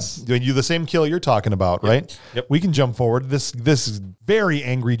Jurgen's. Yes. The same kill you're talking about, right? Yep. We can jump forward. This very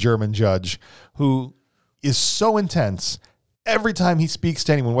angry German judge who is so intense. Every time he speaks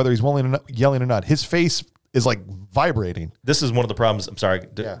to anyone, whether he's yelling or not, his face is like vibrating. This is one of the problems. I'm sorry.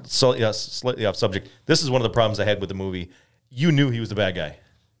 So, slightly off subject. This is one of the problems I had with the movie. You knew he was the bad guy.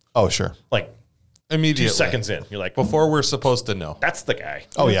 Oh, sure. Like, Immediately. 2 seconds in. You're like, Before we're supposed to know. that's the guy.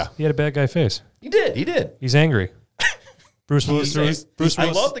 Oh, yeah. He had a bad guy face. He did. He's angry. Bruce Willis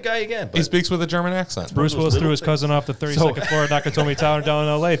I love the guy again. He speaks with a German accent. Bruce Willis threw his cousin off the 32nd floor of Nakatomi Tower down in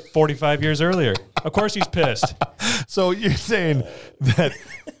L.A. 45 years earlier. Of course he's pissed. So you're saying that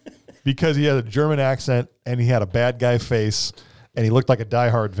because he had a German accent and he had a bad guy face and he looked like a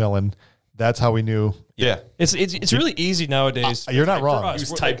diehard villain, that's how we knew. Yeah. It's really easy nowadays. You're not wrong. Us,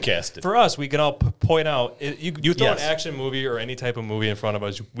 He was typecasted. For us, we can all point out, you throw an action movie or any type of movie in front of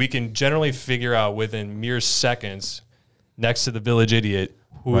us, we can generally figure out within mere seconds next to the village idiot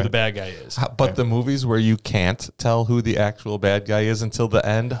who the bad guy is. But the movies where you can't tell who the actual bad guy is until the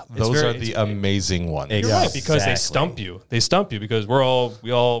end, those are the amazing ones. You're right, because they stump you. They stump you because we're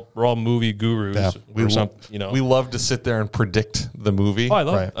all movie gurus. Yeah. We love to sit there and predict the movie. Oh, I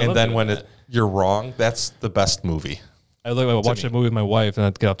love and then when you're wrong, that's the best movie. I watched that movie with my wife, and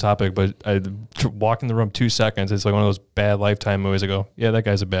not to get off topic, but I walk in the room 2 seconds. It's like one of those bad Lifetime movies. I go, yeah, that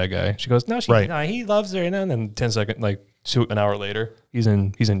guy's a bad guy. She goes, no, he loves her. And then 10 seconds, like an hour later, he's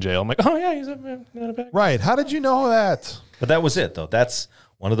in jail. I'm like, oh yeah, he's not a bad guy. Right. How did you know that? But that was it, though. That's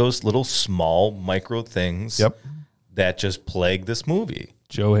one of those little small micro things that just plague this movie.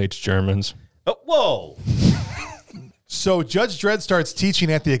 Joe hates Germans. Oh, whoa. So Judge Dredd starts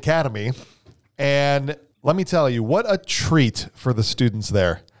teaching at the academy, and let me tell you, what a treat for the students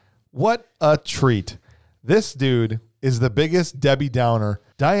there. What a treat. This dude is the biggest Debbie Downer.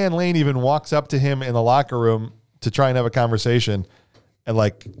 Diane Lane even walks up to him in the locker room to try and have a conversation. And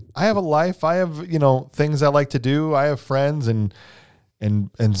like, I have a life. I have, things I like to do. I have friends. And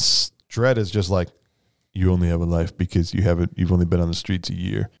Dredd is just like, you only have a life because you've only been on the streets a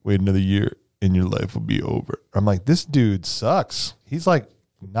year. Wait another year and your life will be over. I'm like, this dude sucks. He's like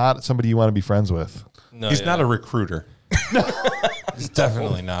not somebody you want to be friends with. No, he's not a recruiter. He's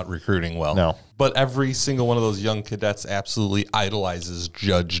definitely not recruiting well. No. But every single one of those young cadets absolutely idolizes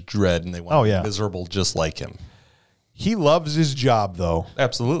Judge Dredd, and they want to be miserable just like him. He loves his job, though.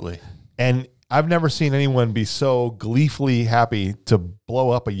 Absolutely. And I've never seen anyone be so gleefully happy to blow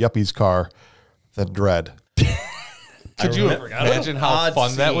up a yuppie's car than Dredd. Could you imagine how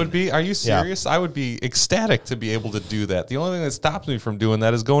fun that would be? Are you serious? Yeah. I would be ecstatic to be able to do that. The only thing that stops me from doing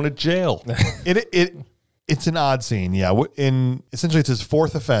that is going to jail. It's an odd scene, yeah. Essentially, it's his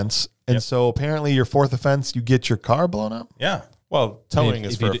 4th offense, and so apparently your 4th offense, you get your car blown up. Yeah. Well, towing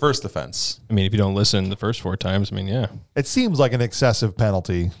is for a first offense. I mean, if you don't listen the first 4 times, yeah. It seems like an excessive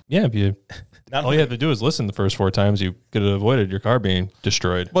penalty. Yeah, if you All you had to do is listen the first 4 times. You could have avoided your car being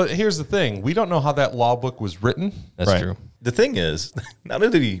destroyed. But here's the thing. We don't know how that law book was written. That's true. The thing is, not only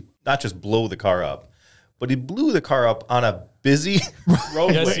did he not just blow the car up, but he blew the car up on a busy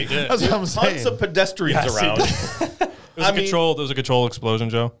roadway. Yes, he did. That's what I'm saying. Tons of pedestrians around. It was a controlled explosion,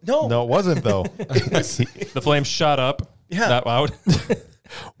 Joe. No, it wasn't, though. The flames shot up. Yeah. Not out.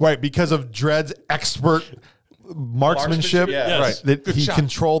 Right, because of Dredd's expert marksmanship. Yeah. Yes. Right, that he shot.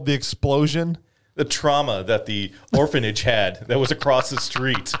 controlled the explosion. The trauma that the orphanage had that was across the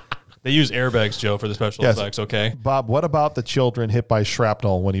street. They use airbags, Joe, for the special Yes. effects, okay? Bob, what about the children hit by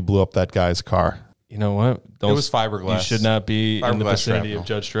shrapnel when he blew up that guy's car? You know what? It was fiberglass. You should not be in the Fiberglass vicinity shrapnel. of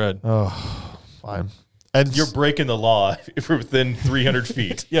Judge Dredd. Fine. And You're breaking the law if you're within 300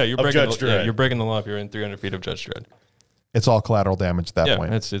 feet. Yeah, you're of breaking Judge the, Dredd. yeah, you're breaking the law if you're in 300 feet of Judge Dredd. it's all collateral damage at that Yeah,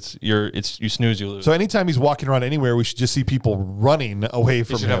 point. it's you snooze, you lose. So anytime he's walking around anywhere, we should just see people running away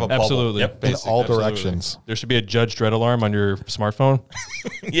from should him have a bubble. Absolutely. Yep, in basically. all Absolutely. directions. There should be a Judge Dredd alarm on your smartphone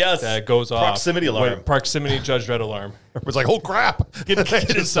Yes. that goes off. Proximity alarm. Proximity Judge Dredd alarm. It's like, oh crap! Get Just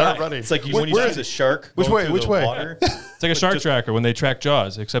inside. start running. It's like when you see a shark. Which going way? through Which the way? water. It's like a shark tracker when they track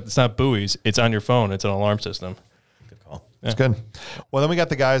Jaws, except it's not buoys. It's on your phone. It's an alarm system. Good call. It's good. Well, then we got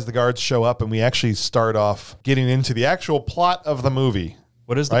the guards show up, and we actually start off getting into the actual plot of the movie.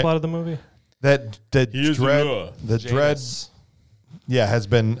 What is the Right. plot of the movie? That Dredd, has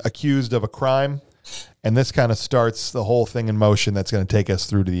been accused of a crime, and this kind of starts the whole thing in motion that's going to take us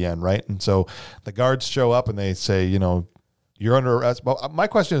through to the end, right? And so the guards show up and they say, you're under arrest. But my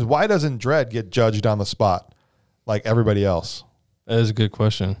question is, why doesn't Dredd get judged on the spot like everybody else? That is a good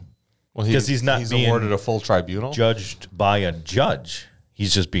question. Well, Because he's not being awarded a full tribunal. Judged by a judge.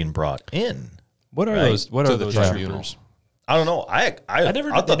 He's just being brought in. What are Right. those? What To are the those tribunal. troopers? I don't know. They thought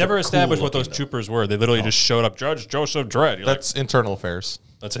never they were established cool what those looking, troopers were. They literally just showed up. Judge Joseph Dredd. You're That's internal affairs.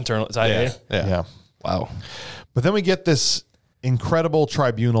 that's internal. It's IA. Yeah. Wow. But then we get this incredible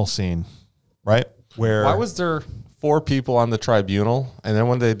tribunal scene, right? Where Why was there 4 people on the tribunal, and then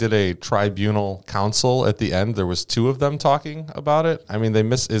when they did a tribunal council at the end, there was 2 of them talking about it? I mean,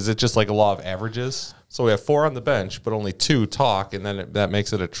 is it just like a law of averages? So we have 4 on the bench, but only 2 talk, and then that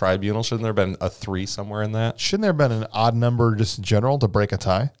makes it a tribunal. Shouldn't there have been a 3 somewhere in that? shouldn't there have been an odd number just in general to break a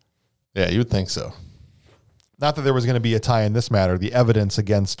tie? Yeah, you would think so. Not that there was going to be a tie in this matter. The evidence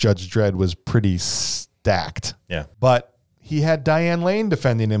against Judge Dredd was pretty stacked. Yeah. But he had Diane Lane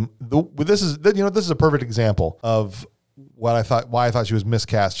defending him. This is a perfect example of why I thought she was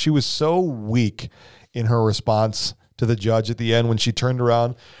miscast. She was so weak in her response to the judge at the end when she turned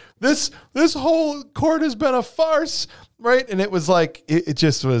around. This whole court has been a farce, right? And it was like it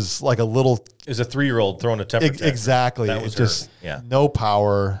just was like a little. Is a 3-year-old throwing a temper tantrum. Exactly. That It was just her. no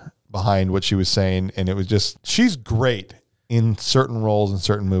power behind what she was saying, and it was just she's great in certain roles in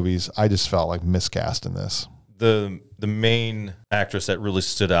certain movies. I just felt like miscast in this. The main actress that really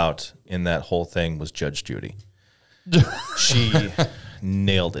stood out in that whole thing was Judge Judy. She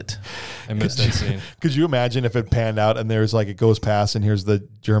nailed it. I missed that scene. Could you imagine if it panned out and there's like it goes past and here's the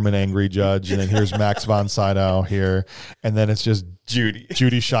German angry judge and then here's Max von Sydow here and then it's just Judy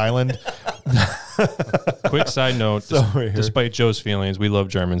Schuyland. Quick side note: despite Joe's feelings, we love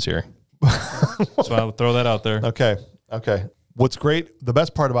Germans here. So I'll throw that out there. Okay. What's great, the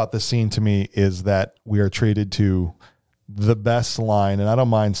best part about this scene to me is that we are treated to the best line, and I don't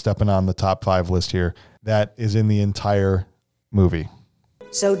mind stepping on the top 5 list here, that is in the entire movie.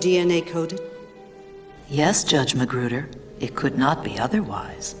 So DNA coded? Yes, Judge Magruder. It could not be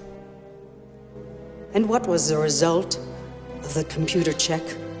otherwise. And what was the result of the computer check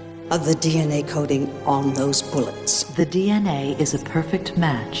of the DNA coding on those bullets? The DNA is a perfect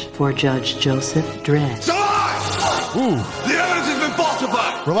match for Judge Joseph Dredd. Ooh, The evidence has been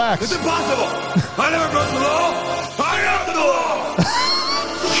falsified! relax. It's impossible! I never broke the law! I am the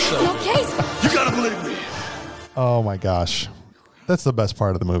law! No case. You gotta believe me! Oh my gosh. That's the best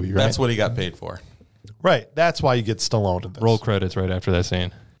part of the movie, right? That's what he got paid for. Right. That's why you get Stallone in this. Roll credits right after that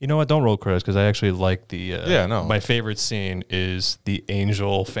scene. You know what? Don't roll credits because I actually like the. Yeah, no. My favorite scene is the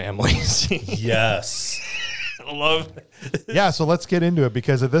Angel family scene. Yes. I love. Yeah, so let's get into it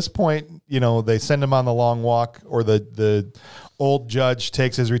because at this point, they send him on the long walk, or the old judge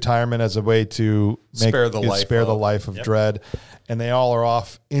takes his retirement as a way to Spare the life of Dredd, and they all are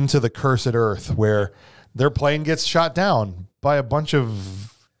off into the cursed earth where their plane gets shot down by a bunch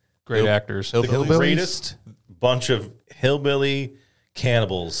of Great actors. The Hillbillies? greatest bunch of hillbilly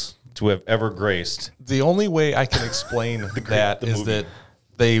cannibals to have ever graced. The only way I can explain that is movie. that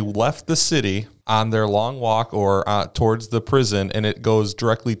they left the city on their long walk or towards the prison, and it goes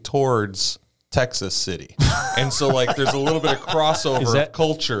directly towards Texas City. And so, like, there's a little bit of crossover of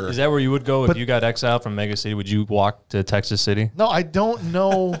culture. Is that where you would go if you got exiled from Mega City? Would you walk to Texas City? No, I don't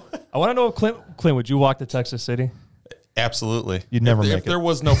know. I want to know, Clint, would you walk to Texas City? Absolutely. You'd never make it. If there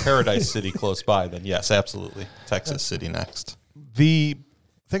was no Paradise City close by, then yes, absolutely. Texas City next. The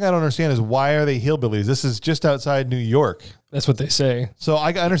thing I don't understand is why are they hillbillies? This is just outside New York. That's what they say. So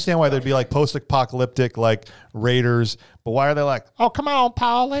I understand why there'd be like post-apocalyptic, like Raiders, but why are they like, oh, come on,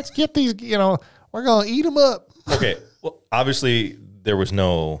 Paul, let's get these, we're going to eat them up. Okay. Well, obviously there was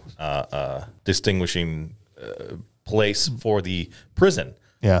no distinguishing place for the prison.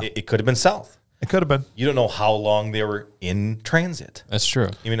 Yeah. It could have been south. It could have been. You don't know how long they were in transit. That's true.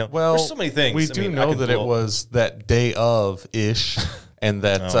 Well, there's so many things. We do know that it was that day of-ish, and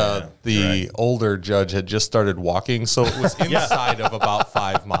that the older judge had just started walking, so it was inside of about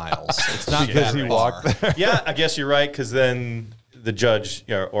 5 miles. It's not because he walked there. Yeah, I guess you're right, because then the judge,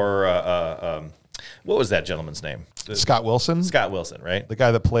 what was that gentleman's name? Scott Wilson? Scott Wilson, right? The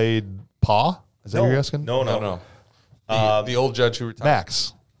guy that played Pa? Is that who you're asking? No. The old judge who retired.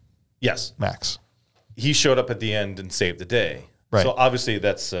 Max. Yes. Max. He showed up at the end and saved the day. Right. So obviously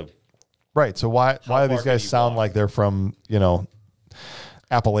that's right. So why do these guys sound like they're from,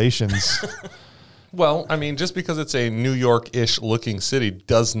 Appalachians? Well, I mean, just because it's a New York-ish looking city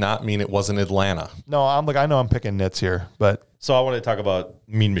does not mean it wasn't Atlanta. No, I know I'm picking nits here, but so I want to talk about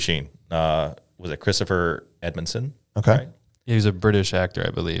Mean Machine. Was it Christopher Edmondson? Okay. Right? He was a British actor,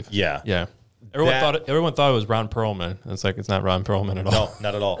 I believe. Yeah. Yeah. Everyone thought it was Ron Perlman. It's like it's not Ron Perlman at all. No,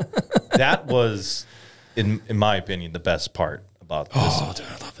 not at all. That was, in my opinion, the best part about this. Oh, dude,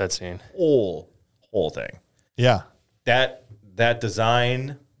 I love that scene. Whole thing. yeah. That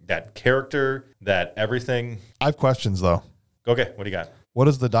design, that character, that everything. I have questions though. Okay, what do you got? What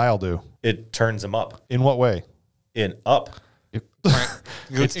does the dial do? It turns them up. In what way? In up. It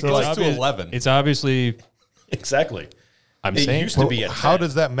goes to 11. It's obviously Exactly. I'm It saying used to be a 10. How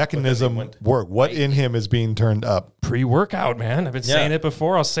does that mechanism work? What in him is being turned up? pre-workout, man. I've been saying it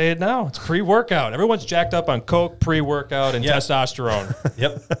before. I'll say it now. It's pre-workout. Everyone's jacked up on coke, pre-workout, and testosterone.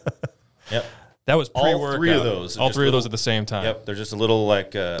 Yep. That was pre-workout. All three of those. All three of those at the same time. Yep. They're just a little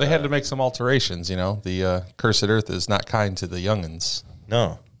like. They had to make some alterations, The cursed earth is not kind to the youngins.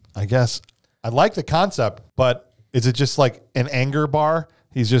 No. I guess I like the concept, but is it just like an anger bar?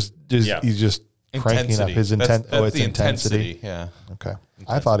 He's just cranking up his intent. It's the intensity. Yeah. Okay.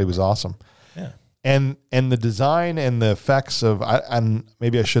 I thought he was awesome. Yeah. And the design and the effects of and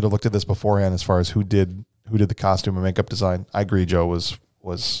maybe I should have looked at this beforehand as far as who did the costume and makeup design. I agree, Joe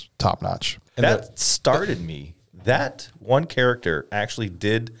was top notch. And that started me. That one character actually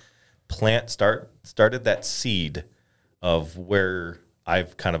did started that seed of where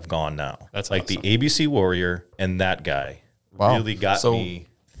I've kind of gone now. That's like awesome. the ABC Warrior and that guy really got me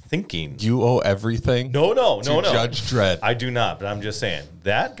thinking. You owe everything. No. Judge Dredd. I do not, but I'm just saying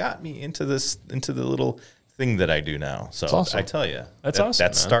that got me into the little thing that I do now. So awesome. I tell you, That's awesome,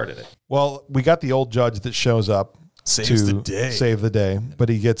 That man. started it. Well, we got the old judge that shows up Saves to the day. save the day, but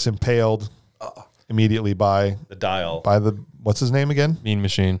he gets impaled immediately by The dial. the what's his name again? Mean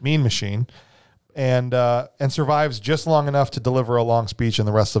Machine. Mean Machine, and survives just long enough to deliver a long speech and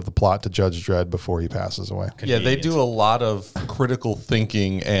the rest of the plot to Judge Dredd before he passes away. Yeah, they do a lot of critical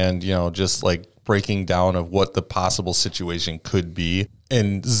thinking and, just like breaking down of what the possible situation could be,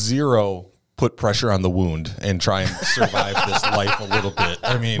 and zero put pressure on the wound and try and survive this life a little bit.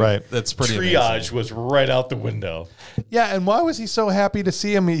 I mean, Right. That's pretty Triage amazing. was right out the window. Yeah, and why was he so happy to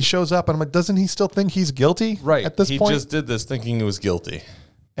see him? He shows up, and I'm like, doesn't he still think he's guilty? Right. At this he point, just did this thinking he was guilty.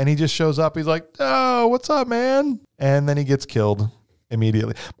 and he just shows up. He's like, "Oh, what's up, man?" And then he gets killed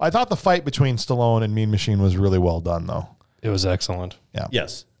immediately. I thought the fight between Stallone and Mean Machine was really well done, though. It was excellent. Yeah.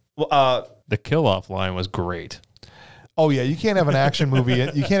 Yes. Well, The kill-off line was great. Oh yeah, you can't have an action movie.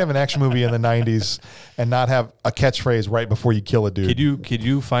 You can't have an action movie in the '90s and not have a catchphrase right before you kill a dude. Could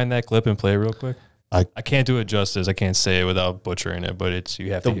you find that clip and play it real quick? I can't do it justice. I can't say it without butchering it, but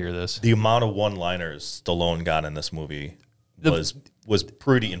you have to hear this. the amount of one-liners Stallone got in this movie was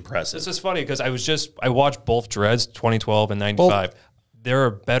pretty impressive. This is funny because I watched both Dredds, 2012 and 95. There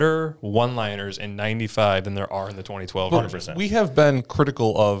are better one-liners in 95 than there are in the 2012 version. We have been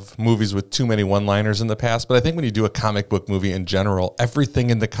critical of movies with too many one-liners in the past, but I think when you do a comic book movie in general,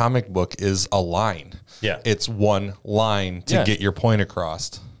 everything in the comic book is a line. Yeah. It's one line to get your point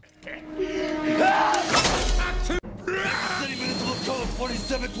across. City Municipal Code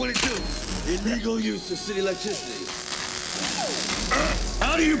 4722. Illegal use of city electricity.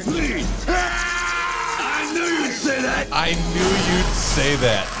 How do you plead? I knew you'd say that. I knew you'd say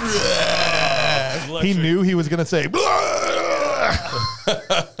that. he knew he was going to say, "Blah!"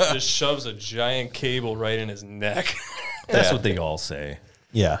 Just shoves a giant cable right in his neck. That's what they all say.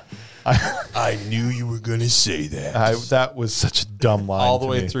 Yeah. I knew you were going to say that. That was such a dumb line. All the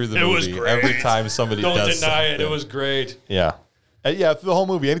to way me. through the It was movie. great. Every time somebody Don't does deny it. something. It was great. Yeah. Yeah, through the whole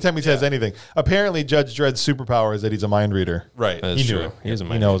movie. Anytime he says anything. Apparently, Judge Dredd's superpower is that he's a mind reader. Right. That's He knew true. it. He, was a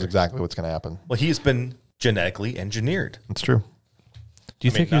He knows exactly what's going to happen. Well, he's been genetically engineered. That's true. Do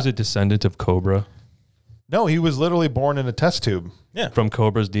you think he was a descendant of Cobra? No, he was literally born in a test tube. Yeah. From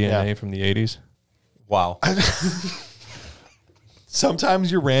Cobra's DNA Yeah. from the 80s? Wow. Sometimes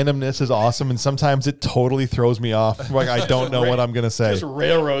your randomness is awesome, and sometimes it totally throws me off. Like, I don't know what I'm going to say. Just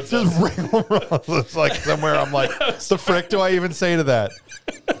railroads. It's like somewhere I'm like, the frick do I even say to that?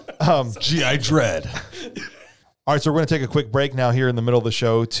 G.I. Dredd. All right, so we're going to take a quick break now here in the middle of the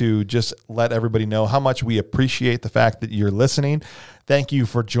show to just let everybody know how much we appreciate the fact that you're listening. Thank you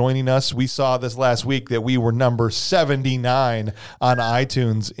for joining us. We saw this last week that we were number 79 on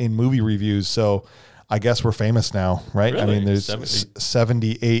iTunes in movie reviews, so I guess we're famous now, right? Really? I mean, there's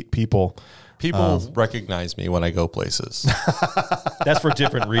 78 people. People recognize me when I go places. That's for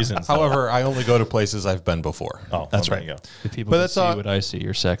different reasons. though. However, I only go to places I've been before. Oh, That's well, right. there you go. The people But that that's see all- what I see.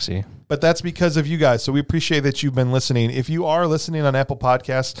 You're sexy. But that's because of you guys. So we appreciate that you've been listening. If you are listening on Apple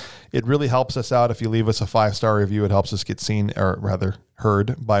Podcasts, it really helps us out. If you leave us a 5-star review, it helps us get seen, or rather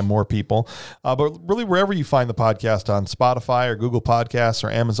heard by more people. But really, wherever you find the podcast, on Spotify or Google Podcasts or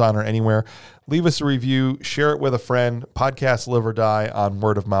Amazon or anywhere, leave us a review, share it with a friend. Podcasts live or die on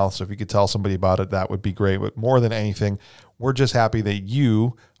word of mouth. So if you could tell somebody about it, that would be great. But more than anything, we're just happy that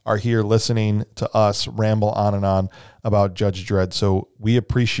you are here listening to us ramble on and on about Judge Dredd. So we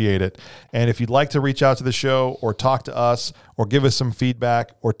appreciate it. And if you'd like to reach out to the show or talk to us or give us some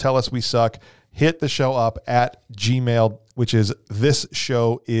feedback or tell us we suck, hit the show up at Gmail, which is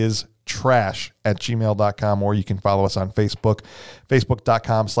thisshowis_trash@gmail.com, or you can follow us on Facebook,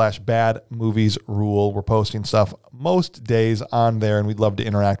 facebook.com/badmoviesrule. We're posting stuff most days on there, and we'd love to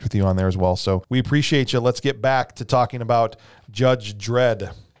interact with you on there as well. So we appreciate you. Let's get back to talking about Judge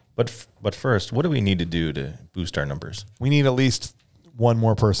Dredd. But first, what do we need to do to boost our numbers? We need at least one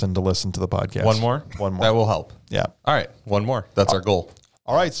more person to listen to the podcast. One more? One more. That will help. Yeah. All right. One more. That's our goal.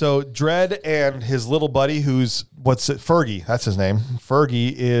 All right, so Dredd and his little buddy, Fergie, that's his name.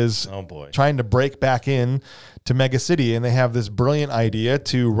 Fergie is trying to break back in to Mega City, and they have this brilliant idea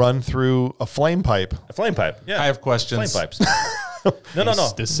to run through a flame pipe. A flame pipe. Yeah. I have questions. Flame pipes. No.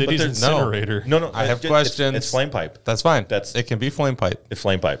 The city's But there's- incinerator. No. I have questions. It's flame pipe. That's fine. That's- it can be flame pipe. It's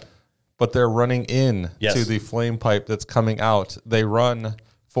flame pipe. But they're running in Yes. to the flame pipe that's coming out. They run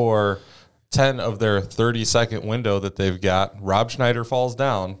for 10 of their 30-second window that they've got. Rob Schneider falls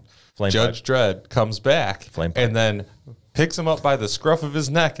down. Flame Judge Dredd comes back Flame pipe. and then picks him up by the scruff of his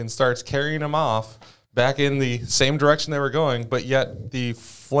neck and starts carrying him off back in the same direction they were going, but yet the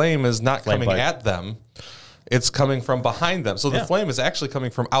flame is not Flame coming pipe. at them. It's coming from behind them. So the Yeah. flame is actually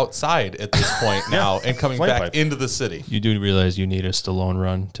coming from outside at this point now and coming Flame back pipe. into the city. You do realize you need a Stallone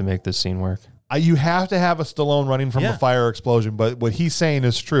run to make this scene work. You have to have a Stallone running from Yeah. a fire explosion, but what he's saying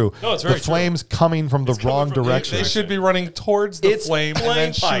is true. No, it's very the true. flame's coming from the wrong coming from the- direction. They should be running towards the It's flame and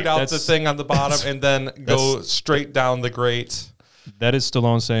then flame pipe. shoot out the That's- thing on the bottom and then go straight down the grate That is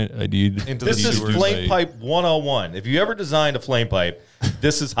Stallone saying, I need into This the is sewers. flame pipe 101. If you ever designed a flame pipe,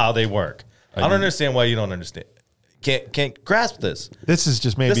 this is how they work. I don't understand why you don't understand. Can't grasp this. This is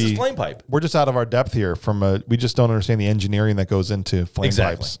just maybe This is flame pipe. We're just out of our depth here. We just don't understand the engineering that goes into flame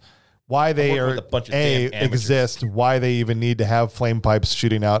Exactly. pipes. Why they working are with a bunch of damn amateurs. exist, why they even need to have flame pipes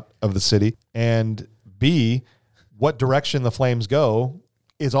shooting out of the city, and B, what direction the flames go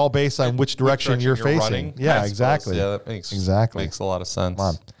is all based on which direction you're facing. running, I Yeah, suppose. exactly. Yeah, that makes a lot of sense. Come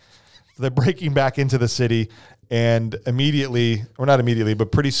on. So they're breaking back into the city, and immediately, or not immediately,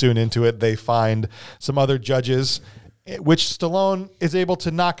 but pretty soon into it, they find some other judges, which Stallone is able to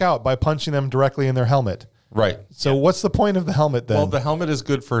knock out by punching them directly in their helmet. Right. So what's the point of the helmet then? Well, the helmet is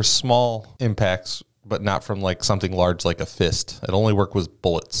good for small impacts, but not from like something large like a fist. It only work with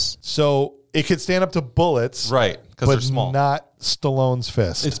bullets. So it could stand up to bullets, Right, because but they're small. not Stallone's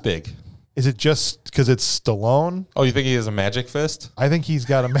fist. It's big. Is it just because it's Stallone? Oh, you think he has a magic fist? I think he's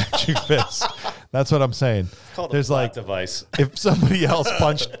got a magic fist. That's what I'm saying. There's like, device. if somebody else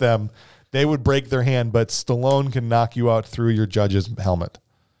punched them, they would break their hand, but Stallone can knock you out through your judge's helmet.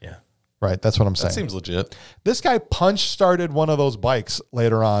 Yeah. Right, that's what I'm saying. That seems legit. This guy started one of those bikes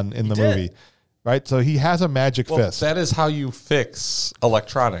later on in the did. movie, right? So he has a magic fist. That is how you fix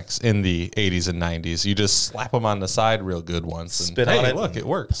electronics in the 80s and 90s. You just slap them on the side real good once. And, Spit hey, on it. look, and it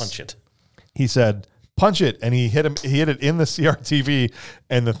works. Punch it. He said, "Punch it," and he hit it in the CRTV,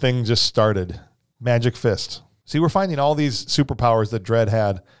 and the thing just started. Magic fist. See, we're finding all these superpowers that Dredd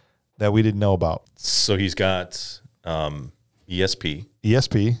had that we didn't know about. So he's got ESP,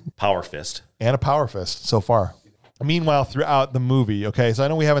 Power Fist, and a Power Fist so far. Meanwhile, throughout the movie, okay, so I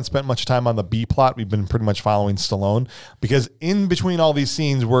know we haven't spent much time on the B plot. We've been pretty much following Stallone because in between all these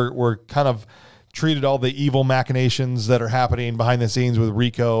scenes, we're kind of treated all the evil machinations that are happening behind the scenes with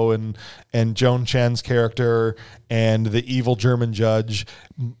Rico and Joan Chen's character and the evil German judge.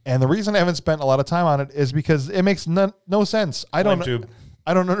 And the reason I haven't spent a lot of time on it is because it makes no sense. I don't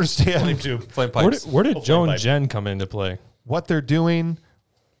understand. Flame tube. Flame pipes. Where did Joan Jen come into play? What they're doing,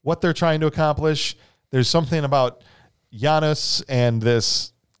 what they're trying to accomplish. There's something about Janus and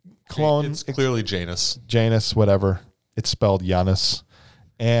this clone. It's clearly Janus. Janus, whatever. It's spelled Janus.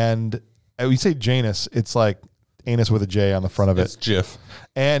 And we say Janus, it's like anus with a J on the front of it. It's Jif.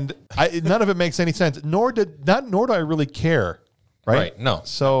 And none of it makes any sense. Nor do I really care. Right? No.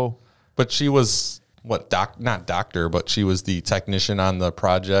 So, but she was not doctor, but she was the technician on the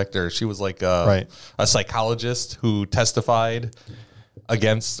project, or she was like a psychologist who testified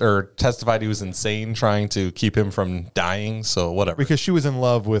he was insane, trying to keep him from dying. So whatever. Because she was in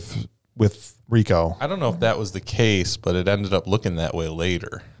love with Rico. I don't know if that was the case, but it ended up looking that way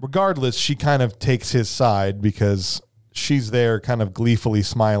later. Regardless, she kind of takes his side because she's there kind of gleefully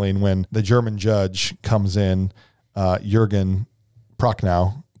smiling when the German judge comes in, Jürgen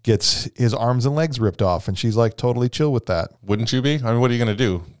Prochnow, gets his arms and legs ripped off, and she's like totally chill with that. Wouldn't you be? I mean, what are you going to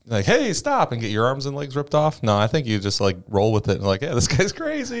do? Like, hey, stop and get your arms and legs ripped off? No, I think you just like roll with it and like, yeah, this guy's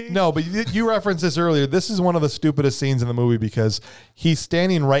crazy. No, but you referenced this earlier. This is one of the stupidest scenes in the movie because he's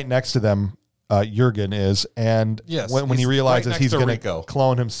standing right next to them, Jürgen is, and when he realizes he's going to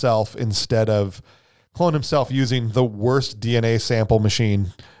clone himself using the worst DNA sample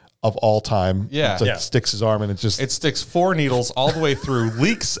machine of all time. Yeah. It sticks his arm and it sticks 4 needles all the way through,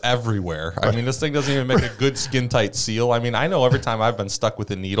 leaks everywhere. I mean, this thing doesn't even make a good skin tight seal. I mean, I know every time I've been stuck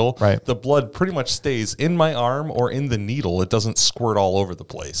with a needle, the blood pretty much stays in my arm or in the needle. It doesn't squirt all over the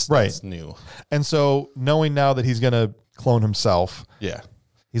place. Right. That's new. And so knowing now that he's going to clone himself. Yeah.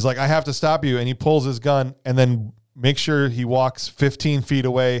 He's like, I have to stop you. And he pulls his gun and then make sure he walks 15 feet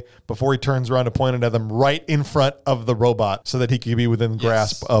away before he turns around to point it at them right in front of the robot so that he can be within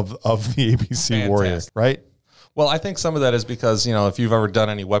grasp of the ABC warrior, right? Well, I think some of that is because, if you've ever done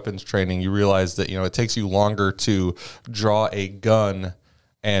any weapons training, you realize that, it takes you longer to draw a gun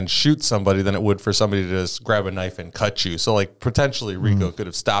and shoot somebody than it would for somebody to just grab a knife and cut you. So, like, potentially Rico could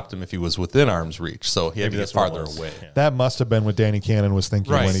have stopped him if he was within arm's reach. So he had to get farther away. Yeah. That must have been what Danny Cannon was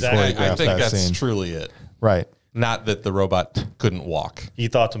thinking when he choreographed that scene. I think that's truly it. Right. Not that the robot couldn't walk. He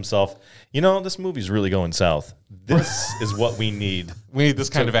thought to himself, this movie's really going south. This is what we need. We need this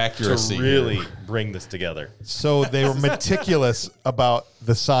kind of accuracy to really bring this together. So they were meticulous about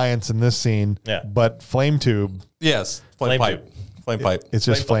the science in this scene, but flame tube. Yes, flame pipe. Flame pipe. It's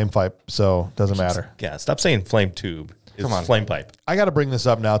just flame pipe, so it doesn't matter. Yeah, stop saying flame tube. Come on. Flame pipe. I got to bring this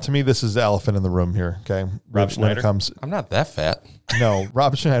up now. To me, this is the elephant in the room here, okay? Rob Schneider? I'm not that fat. No,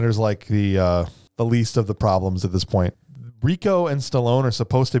 Rob Schneider's like the least of the problems at this point. Rico and Stallone are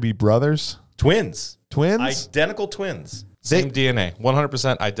supposed to be brothers. Twins. Identical twins. Same DNA.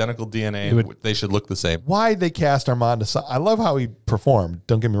 100% identical DNA. They should look the same. Why'd they cast Armando? I love how he performed.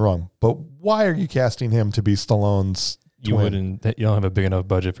 Don't get me wrong. But why are you casting him to be Stallone's twin? You don't have a big enough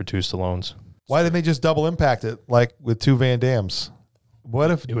budget for 2 Stallones. Why didn't they just double impact it like with 2 Van Dams? What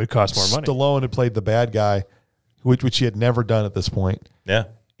if it would cost more money? Stallone had played the bad guy, which he had never done at this point. Yeah.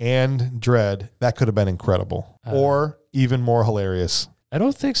 And Dredd, that could have been incredible. Or even more hilarious. I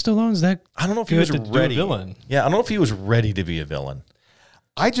don't think Stallone's that. I don't know if he was ready. Villain. Yeah, I don't know if he was ready to be a villain.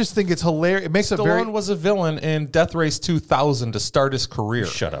 I just think it's hilarious. It makes Stallone was a villain in Death Race 2000 to start his career.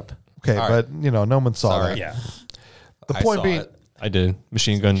 Shut up. Okay, but no one saw that. Yeah. The point being, I did.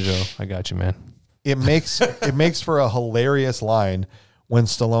 Machine Gun Joe. I got you, man. It makes for a hilarious line when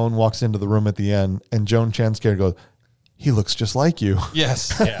Stallone walks into the room at the end and Joan Chen's character goes, he looks just like you.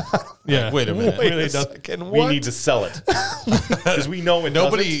 Yes. Yeah. Yeah. Wait a minute. Wait a second. We need to sell it because we know it.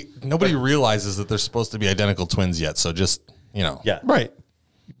 Nobody realizes that they're supposed to be identical twins yet. So just Yeah. Right.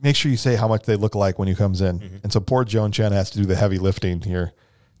 Make sure you say how much they look like when he comes in. Mm-hmm. And so poor Joan Chen has to do the heavy lifting here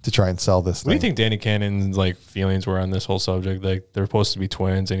to try and sell this thing. What do you think Danny Cannon's feelings were on this whole subject? Like they're supposed to be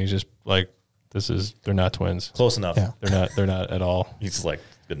twins, and he's just like, they're not twins. Close enough. Yeah. They're not at all. He's like,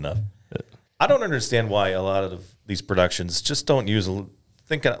 good enough. I don't understand why a lot of these productions just don't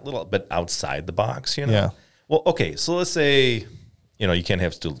think a little bit outside the box, Yeah. Well, okay, so let's say, you can't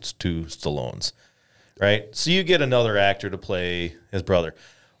have 2 Stallones, right? So you get another actor to play his brother.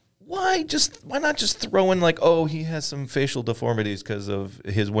 Why not just throw in he has some facial deformities because of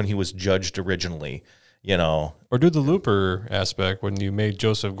when he was judged originally, you know. Or do the Looper aspect when you made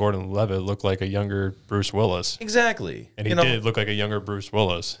Joseph Gordon-Levitt look like a younger Bruce Willis. Exactly. And he did look like a younger Bruce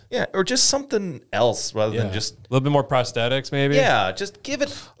Willis. Yeah, or just something else rather than just... A little bit more prosthetics, maybe? Yeah, just give it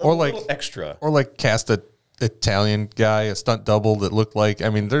a little extra. Or like cast a Italian guy, a stunt double that looked like... I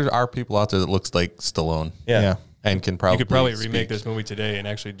mean, there are people out there that looks like Stallone. Yeah. And can probably... You could probably remake this movie today and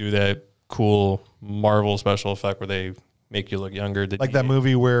actually do that cool Marvel special effect where they... make you look younger. Like that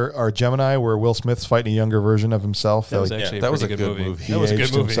movie where Gemini, where Will Smith's fighting a younger version of himself. That was actually a good movie. That was a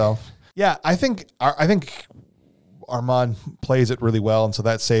good movie. Himself. Yeah, I think Armand plays it really well, and so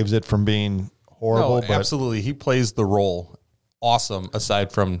that saves it from being horrible. No, absolutely, he plays the role awesome.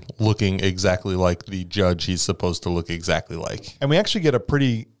 Aside from looking exactly like the judge, he's supposed to look exactly like. And we actually get a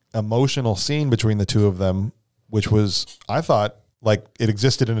pretty emotional scene between the two of them, which was, I thought, like it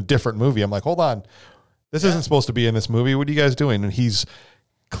existed in a different movie. I'm like, hold on. This isn't supposed to be in this movie. What are you guys doing? And he's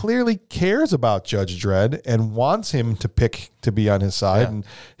clearly cares about Judge Dredd and wants him to pick to be on his side. Yeah. And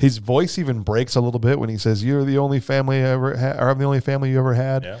his voice even breaks a little bit when he says, "You're the only family I ever had, or I'm the only family you ever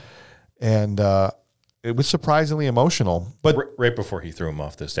had." Yeah. And it was surprisingly emotional. But right before he threw him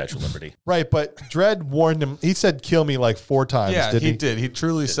off the Statue of Liberty. Right, but Dredd warned him. He said, "Kill me," like 4 times. Yeah, he did. He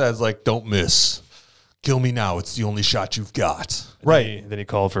truly says, like, "Don't miss. Kill me now. It's the only shot you've got." Right. Then he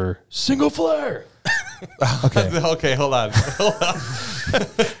called for single flare. Okay, hold on.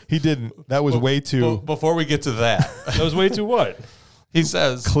 He didn't. That was way too... Before we get to that. That was way too what? He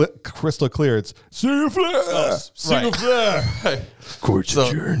says... crystal clear. It's single flare. Single flare. Right. Court's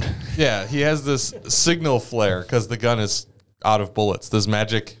adjourned. Yeah, he has this signal flare because the gun is out of bullets. This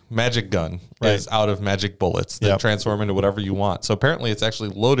magic gun is out of magic bullets that transform into whatever you want. So apparently it's actually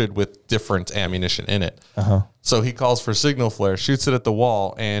loaded with different ammunition in it. So he calls for signal flare, shoots it at the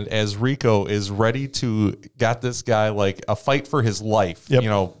wall, and as Rico is ready to got this guy like a fight for his life, you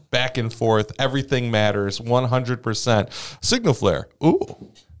know, back and forth, everything matters, 100%. Signal flare. Ooh.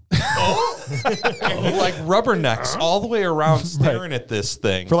 Like rubbernecks all the way around staring at this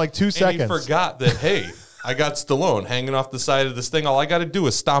thing. For like 2 seconds. And he forgot that, hey, I got Stallone hanging off the side of this thing. All I got to do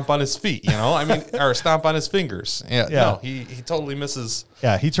is stomp on his feet, you know? I mean, or stomp on his fingers. Yeah. No, he totally misses.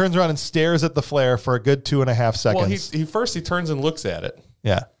 Yeah, he turns around and stares at the flare for a good 2.5 seconds. Well, he turns and looks at it.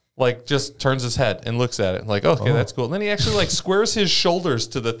 Yeah. Like, just turns his head and looks at it. Like, okay, that's cool. And then he actually, like, squares his shoulders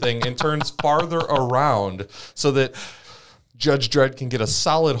to the thing and turns farther around so that Judge Dredd can get a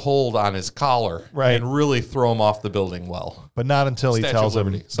solid hold on his collar and really throw him off the building well. But not until he tells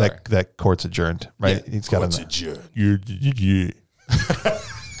him that court's adjourned, right? Yeah. He's got court's adjourned. Yeah.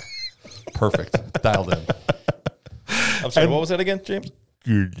 Perfect. Dialed in. I'm sorry, what was that again, James?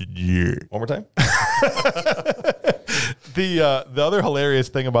 One more time. The other hilarious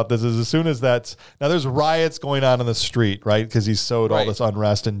thing about this is as soon as that's now there's riots going on in the street, right? Because he sowed all this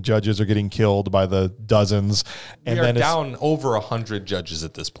unrest and judges are getting killed by the dozens. And we are down over 100 judges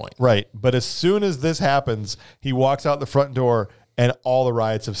at this point. Right. But as soon as this happens, he walks out the front door and all the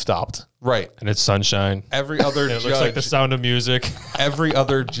riots have stopped. Right. And it's sunshine. Every other judge. It looks like the Sound of Music. Every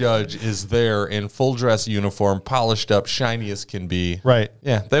other judge is there in full dress uniform, polished up, shiny as can be. Right.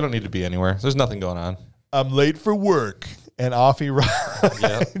 Yeah. They don't need to be anywhere. There's nothing going on. I'm late for work. And off he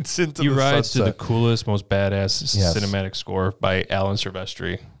rides into he the rides sunset. to the coolest, most badass cinematic score by Alan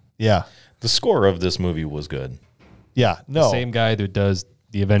Silvestri. Yeah. The score of this movie was good. Yeah. No. The same guy who does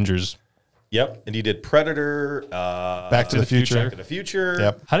the Avengers. Yep. And he did Predator. Back to the Future. Back to the Future.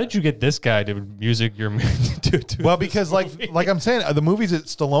 Yep. How did you get this guy to music your Well, because like I'm saying, the movies that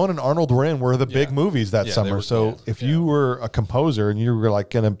Stallone and Arnold were in were the big movies that summer. So if you were a composer and you were like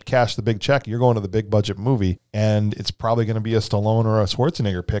going to cash the big check, you're going to the big budget movie, and it's probably going to be a Stallone or a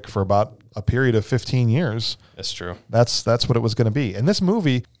Schwarzenegger pick for about a period of 15 years. That's true. That's what it was going to be. And this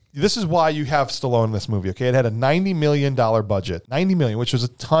movie, this is why you have Stallone in this movie. Okay, it had a $90 million budget, $90 million, which was a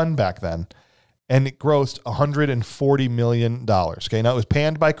ton back then. And it grossed $140 million. Okay, now it was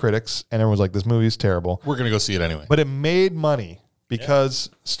panned by critics, and everyone was like, this movie's terrible. We're going to go see it anyway. But it made money because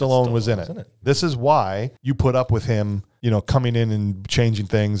Stallone was in it. This is why you put up with him, you know, coming in and changing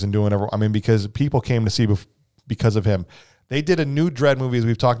things and doing whatever. I mean, because people came to see because of him. They did a new Dredd movie, as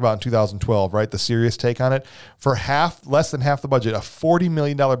we've talked about in 2012, right? The serious take on it. For less than half the budget, a $40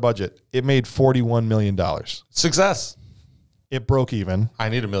 million budget, it made $41 million. Success. It broke even. I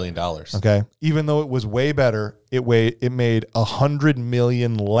need $1 million. Okay. Even though it was way better, it made $100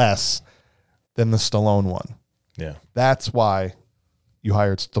 million less than the Stallone one. Yeah. That's why you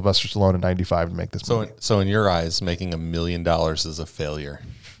hired Sylvester Stallone in '95 to make this movie. So in your eyes, making $1 million is a failure.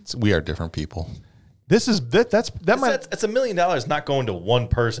 We are different people. That's $1 million not going to one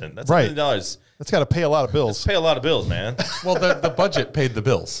person. That's right. $1 million. That's got to pay a lot of bills. Pay a lot of bills, man. Well, the budget paid the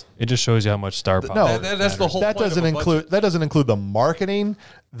bills. It just shows you how much star power. No, that's the whole. That point doesn't of a include budget. that doesn't include the marketing,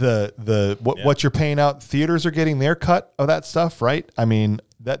 what you're paying out. Theaters are getting their cut of that stuff, right? I mean,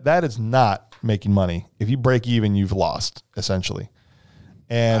 that is not making money. If you break even, you've lost essentially.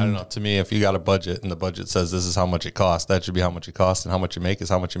 And I don't know. To me, if you got a budget and the budget says this is how much it costs, that should be how much it costs, and how much you make is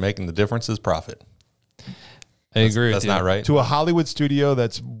how much you make, and the difference is profit. I agree. That's not right. to a Hollywood studio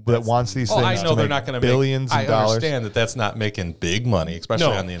that wants these things. I know to they're make not going to billions make, of dollars. I understand that that's not making big money, especially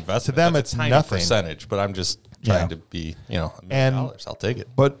on the investment. To them, that's it's a tiny nothing. percentage. But I'm just trying to be, $1 million. I'll take it.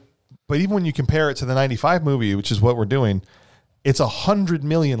 But even when you compare it to the '95 movie, which is what we're doing, it's $100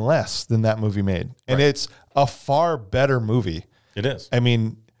 million less than that movie made, and it's a far better movie. It is. I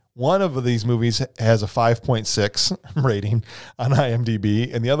mean, one of these movies has a 5.6 rating on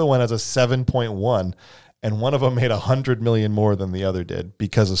IMDb, and the other one has a 7.1. And one of them made $100 million more than the other did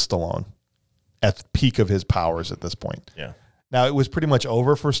because of Stallone at the peak of his powers at this point. Yeah. Now, it was pretty much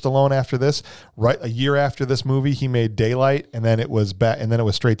over for Stallone after this. Right, a year after this movie, he made Daylight, and then it was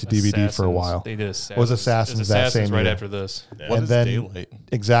straight to DVD for a while. They did Assassins. It was Assassins that same right year. after this. Yeah. What And is then Daylight?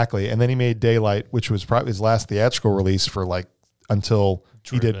 exactly, and then he made Daylight, which was probably his last theatrical release for until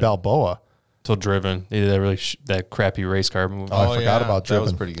he did Balboa. Till Driven. They did that crappy race car movie. I forgot about that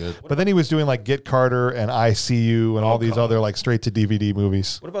was Driven. pretty good. But then he was doing Get Carter and I See You and all these other straight to DVD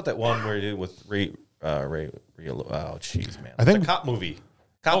movies. What about that one where he did with Ray? Oh, jeez, man. I think- the cop movie.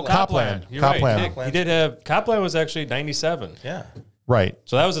 Copland. You're Copland. right. He did have Copland was actually 97. Yeah. Right.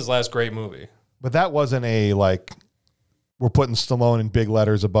 So that was his last great movie. But that wasn't we're putting Stallone in big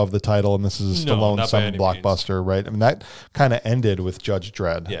letters above the title, and this is a No, Stallone not by some any blockbuster, right? I mean, that kind of ended with Judge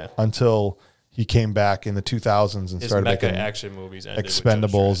Dredd. Yeah. Until he came back in the 2000s and His started mecca making action movies ended with Judge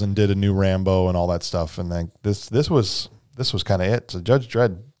Expendables Dredd. and did a new Rambo and all that stuff. And then this was kind of it. So Judge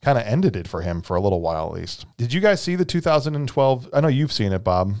Dredd kind of ended it for him for a little while at least. Did you guys see the 2012? I know you've seen it,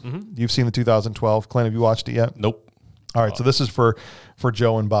 Bob. Mm-hmm. You've seen the 2012. Clint, have you watched it yet? Nope. All right, so this is for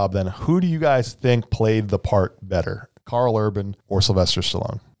Joe and Bob then. Who do you guys think played the part better, Carl Urban or Sylvester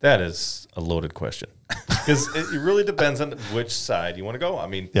Stallone? That is a loaded question because it really depends on which side you want to go. I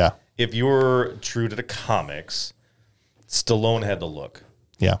mean, Yeah. if you're true to the comics, Stallone had the look.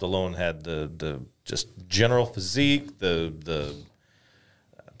 Yeah. Stallone had the just general physique, the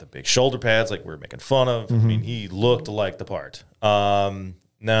big shoulder pads like we're making fun of. Mm-hmm. I mean, he looked like the part.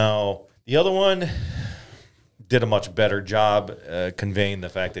 Now, the other one did a much better job conveying the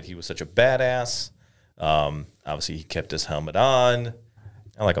fact that he was such a badass. Obviously, he kept his helmet on.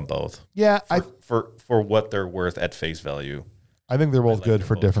 I like them both. Yeah, For what they're worth at face value. I think they're both good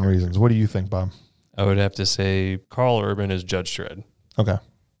for different reasons. What do you think, Bob? I would have to say Carl Urban is Judge Dredd Okay.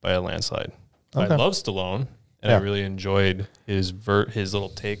 by a landslide. Okay. I love Stallone, and I really enjoyed his little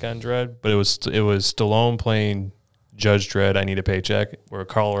take on Dredd. But it was Stallone playing Judge Dredd, I Need a Paycheck, where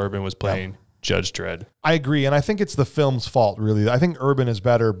Carl Urban was playing Judge Dredd. I agree, and I think it's the film's fault, really. I think Urban is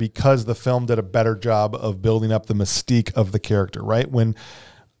better because the film did a better job of building up the mystique of the character, right? When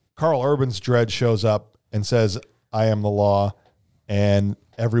Carl Urban's Dredd shows up and says, I am the law, and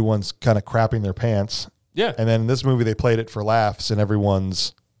everyone's kind of crapping their pants. Yeah. And then in this movie, they played it for laughs, and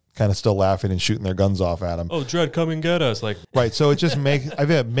everyone's kind of still laughing and shooting their guns off at him. Oh, Dredd, come and get us. Right. So it just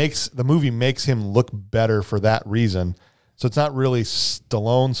the movie makes him look better for that reason. So it's not really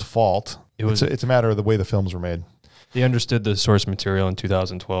Stallone's fault. It's a matter of the way the films were made. They understood the source material in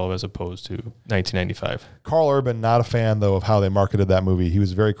 2012 as opposed to 1995. Carl Urban, not a fan, though, of how they marketed that movie. He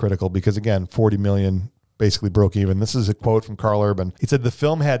was very critical because, again, 40 million basically broke even. This is a quote from Carl Urban. He said, the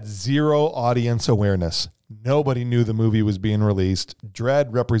film had zero audience awareness. Nobody knew the movie was being released. Dredd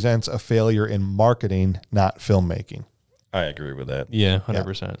represents a failure in marketing, not filmmaking. I agree with that. Yeah,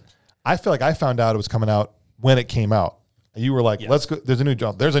 100%. I feel like I found out it was coming out when it came out. You were like, let's go. There's a new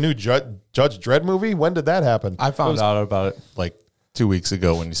Judge Dredd movie. When did that happen? I found out about it 2 weeks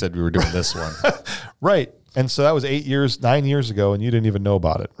ago when you said we were doing this one. Right. And so that was 9 years ago, and you didn't even know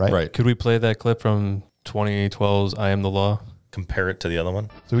about it, right? Right. Could we play that clip from 2012's I Am the Law? Compare it to the other one.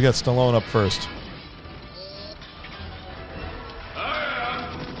 So we got Stallone up first. I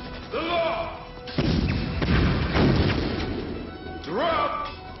am the law. Drop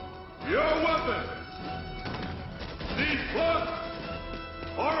your weapon. These plugs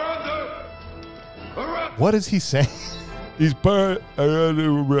are under arrest. What is he saying? I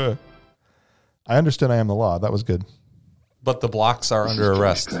understood I am the law. That was good. But the blocks are under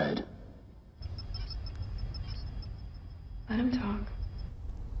arrest. Let him talk.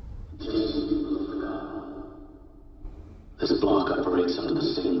 This block operates under the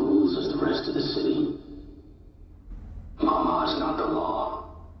same rules as the rest of the city. Mama is not the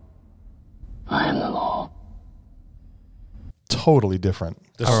law. I am the law. Totally different.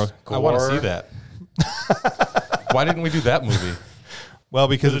 I want to see that. Why didn't we do that movie? Well,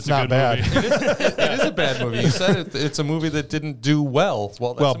 because it's not bad. It is a bad movie. You said it's a movie that didn't do well.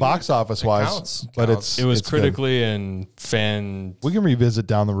 Well, box office wise, but it was critically good. And fan. We can revisit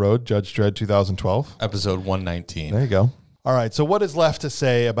down the road Judge Dredd 2012, episode 119. There you go. All right. So, what is left to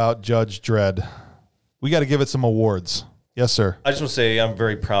say about Judge Dredd? We got to give it some awards. Yes, sir. I just want to say I'm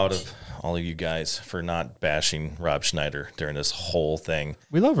very proud of all of you guys for not bashing Rob Schneider during this whole thing.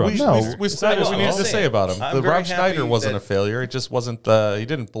 We love Rob. We said what we needed to say about him. The Rob Schneider wasn't a failure. It just wasn't he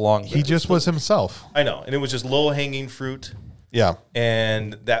didn't belong there. He just was himself. I know. And it was just low-hanging fruit. Yeah.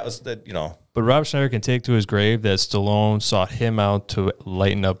 And that was the, But Rob Schneider can take to his grave that Stallone sought him out to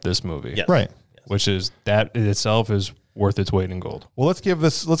lighten up this movie. Yes. Right. Yes. Which is, that in itself is worth its weight in gold. Well, let's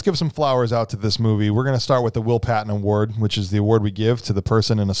give some flowers out to this movie. We're going to start with the Will Patton Award, which is the award we give to the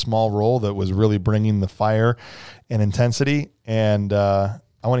person in a small role that was really bringing the fire and intensity. And I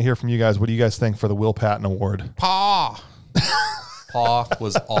want to hear from you guys. What do you guys think for the Will Patton Award? Pa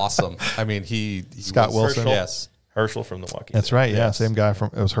was awesome. I mean, Scott Wilson. Herschel. Yes. Herschel from The Walking Dead. That's right. Yeah. Yes. Same guy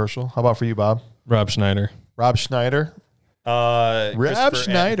it was Herschel. How about for you, Bob? Rob Schneider. Rob Schneider. Rob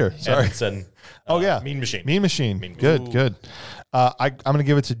Schneider. Sorry. Oh yeah, Mean Machine. Mean Machine. Good. I'm going to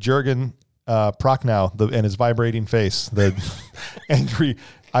give it to Jürgen Prochnow and his vibrating face. The angry.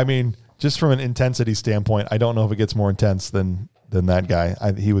 I mean, just from an intensity standpoint, I don't know if it gets more intense than that guy.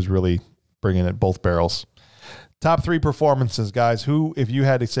 He was really bringing it both barrels. Top 3 performances, guys. Who, if you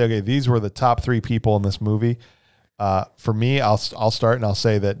had to say, okay, these were the top 3 people in this movie. For me, I'll start and I'll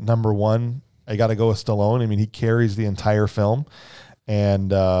say that number 1, I got to go with Stallone. I mean, he carries the entire film,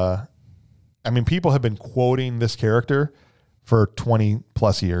 and I mean, people have been quoting this character for 20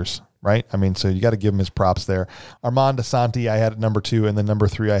 plus years, right? I mean, so you got to give him his props there. Armand Asante, I had at number 2, and then number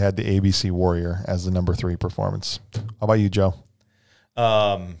 3, I had the ABC Warrior as the number 3 performance. How about you, Joe?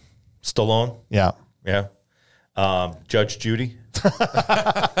 Stallone. Yeah. Judge Judy.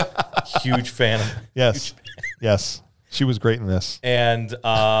 Huge fan. Yes. Yes. She was great in this. And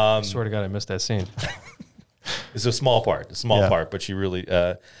I swear to God, I missed that scene. It's a small part, but she really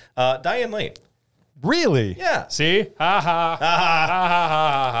Diane Lane. Really? Yeah. See? Ha ha. Ha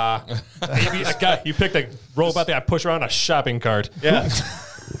ha ha ha. You picked a robot that I push around a shopping cart. Yeah.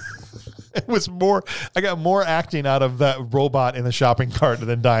 It was more. I got more acting out of that robot in the shopping cart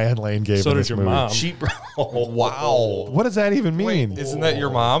than Diane Lane gave. So in did this your movie. mom. Wow. What does that even mean? Wait, isn't that your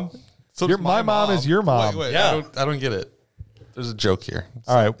mom? So my mom is your mom. Wait, yeah. I don't get it. There's a joke here.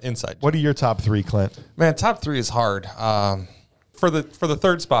 All right. Inside. What are your top 3, Clint? Man, top 3 is hard. For the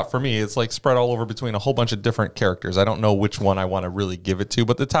third spot for me, it's like spread all over between a whole bunch of different characters. I don't know which one I want to really give it to,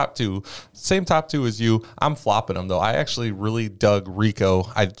 but the top 2, same top 2 as you. I'm flopping them though. I actually really dug Rico.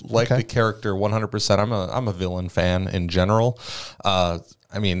 I like the character 100%. I'm a villain fan in general.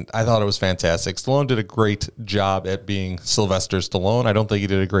 I mean, I thought it was fantastic. Stallone did a great job at being Sylvester Stallone. I don't think he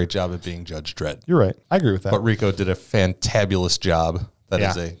did a great job at being Judge Dredd. You're right. I agree with that. But Rico did a fantabulous job. That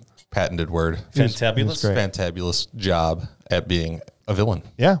is a patented word. Fantabulous? Fantabulous job at being a villain.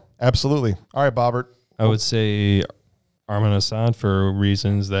 Yeah, absolutely. All right, Bobbert. I would say Armin Assad for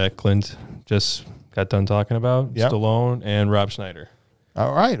reasons that Clint just got done talking about. Yep. Stallone and Rob Schneider.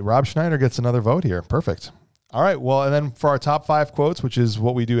 All right. Rob Schneider gets another vote here. Perfect. All right. Well, and then for our top 5 quotes, which is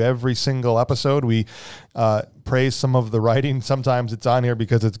what we do every single episode, we praise some of the writing. Sometimes it's on here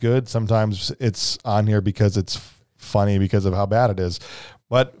because it's good. Sometimes it's on here because it's funny because of how bad it is.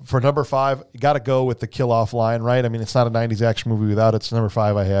 But for number 5, you got to go with the kill off line, right? I mean, it's not a 90s action movie without it. So number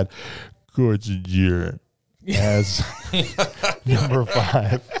 5, I had Courts a Year as number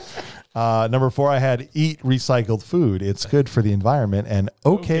 5. Number 4, I had eat recycled food. It's good for the environment and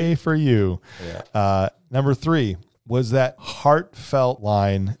okay for you. Yeah. Number 3 was that heartfelt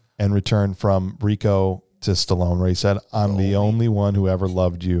line and return from Rico to Stallone, where he said, I'm the only one who ever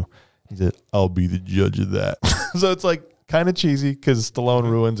loved you. He said, I'll be the judge of that. So it's like kind of cheesy because Stallone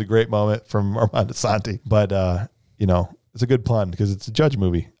ruins a great moment from Armand Asante. But, it's a good pun because it's a Judge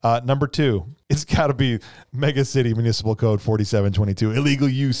movie. Number 2, it's got to be Mega City Municipal Code 4722. Illegal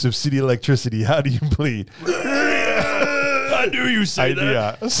use of city electricity. How do you plead? I knew you say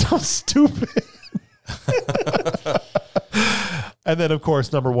that. Yeah, so stupid. And then, of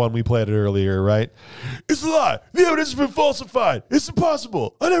course, number 1, we played it earlier, right? It's a lie. The evidence has been falsified. It's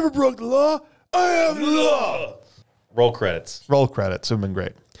impossible. I never broke the law. I am the law. Roll credits. Roll credits. It would have been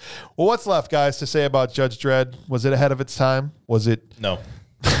great. Well, what's left, guys, to say about Judge Dredd? Was it ahead of its time? Was it? No.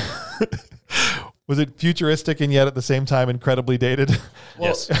 Was it futuristic and yet at the same time incredibly dated? Well,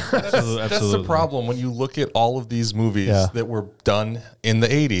 Yes. that's the problem when you look at all of these movies that were done in the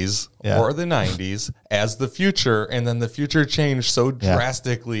 80s or the 90s as the future, and then the future changed so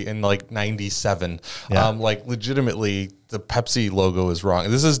drastically in like 97. Like legitimately, the Pepsi logo is wrong.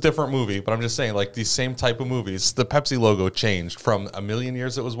 This is a different movie, but I'm just saying, like these same type of movies, the Pepsi logo changed from a million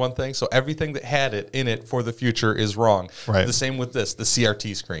years it was one thing. So everything that had it in it for the future is wrong. Right. The same with this, the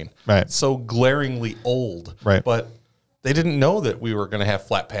CRT screen. Right. So glaringly old. Right. But they didn't know that we were going to have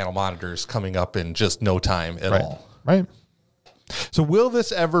flat panel monitors coming up in just no time at all. Right. So will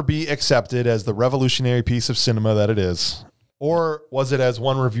this ever be accepted as the revolutionary piece of cinema that it is? Or was it, as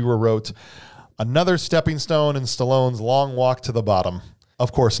one reviewer wrote, another stepping stone in Stallone's long walk to the bottom?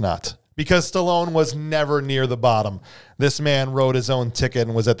 Of course not. Because Stallone was never near the bottom. This man wrote his own ticket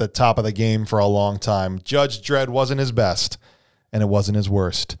and was at the top of the game for a long time. Judge Dredd wasn't his best, and it wasn't his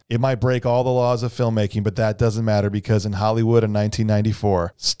worst. It might break all the laws of filmmaking, but that doesn't matter because in Hollywood in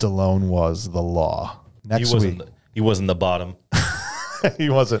 1994, Stallone was the law. Next week. He wasn't the bottom.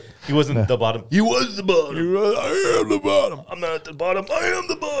 He wasn't. He wasn't the bottom. He was the bottom. I am the bottom. I'm not at the bottom. I am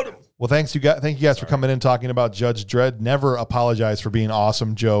the bottom. Well, thank you guys for coming in talking about Judge Dredd. Never apologize for being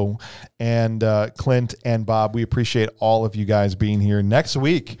awesome, Joe and Clint and Bob. We appreciate all of you guys being here. Next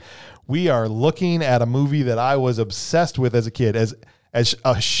week, we are looking at a movie that I was obsessed with as a kid. As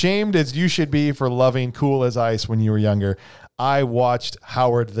ashamed as you should be for loving Cool as Ice when you were younger, I watched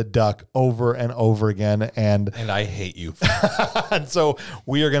Howard the Duck over and over again. And I hate you. and so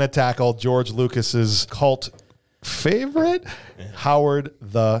we are going to tackle George Lucas's cult favorite, Howard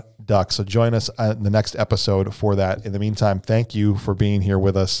the Duck. So join us in the next episode for that. In the meantime, thank you for being here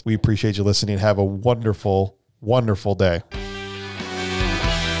with us. We appreciate you listening. Have a wonderful, wonderful day.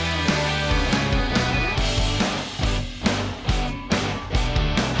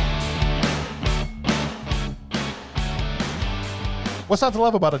 What's not to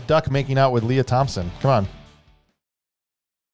love about a duck making out with Leah Thompson? Come on.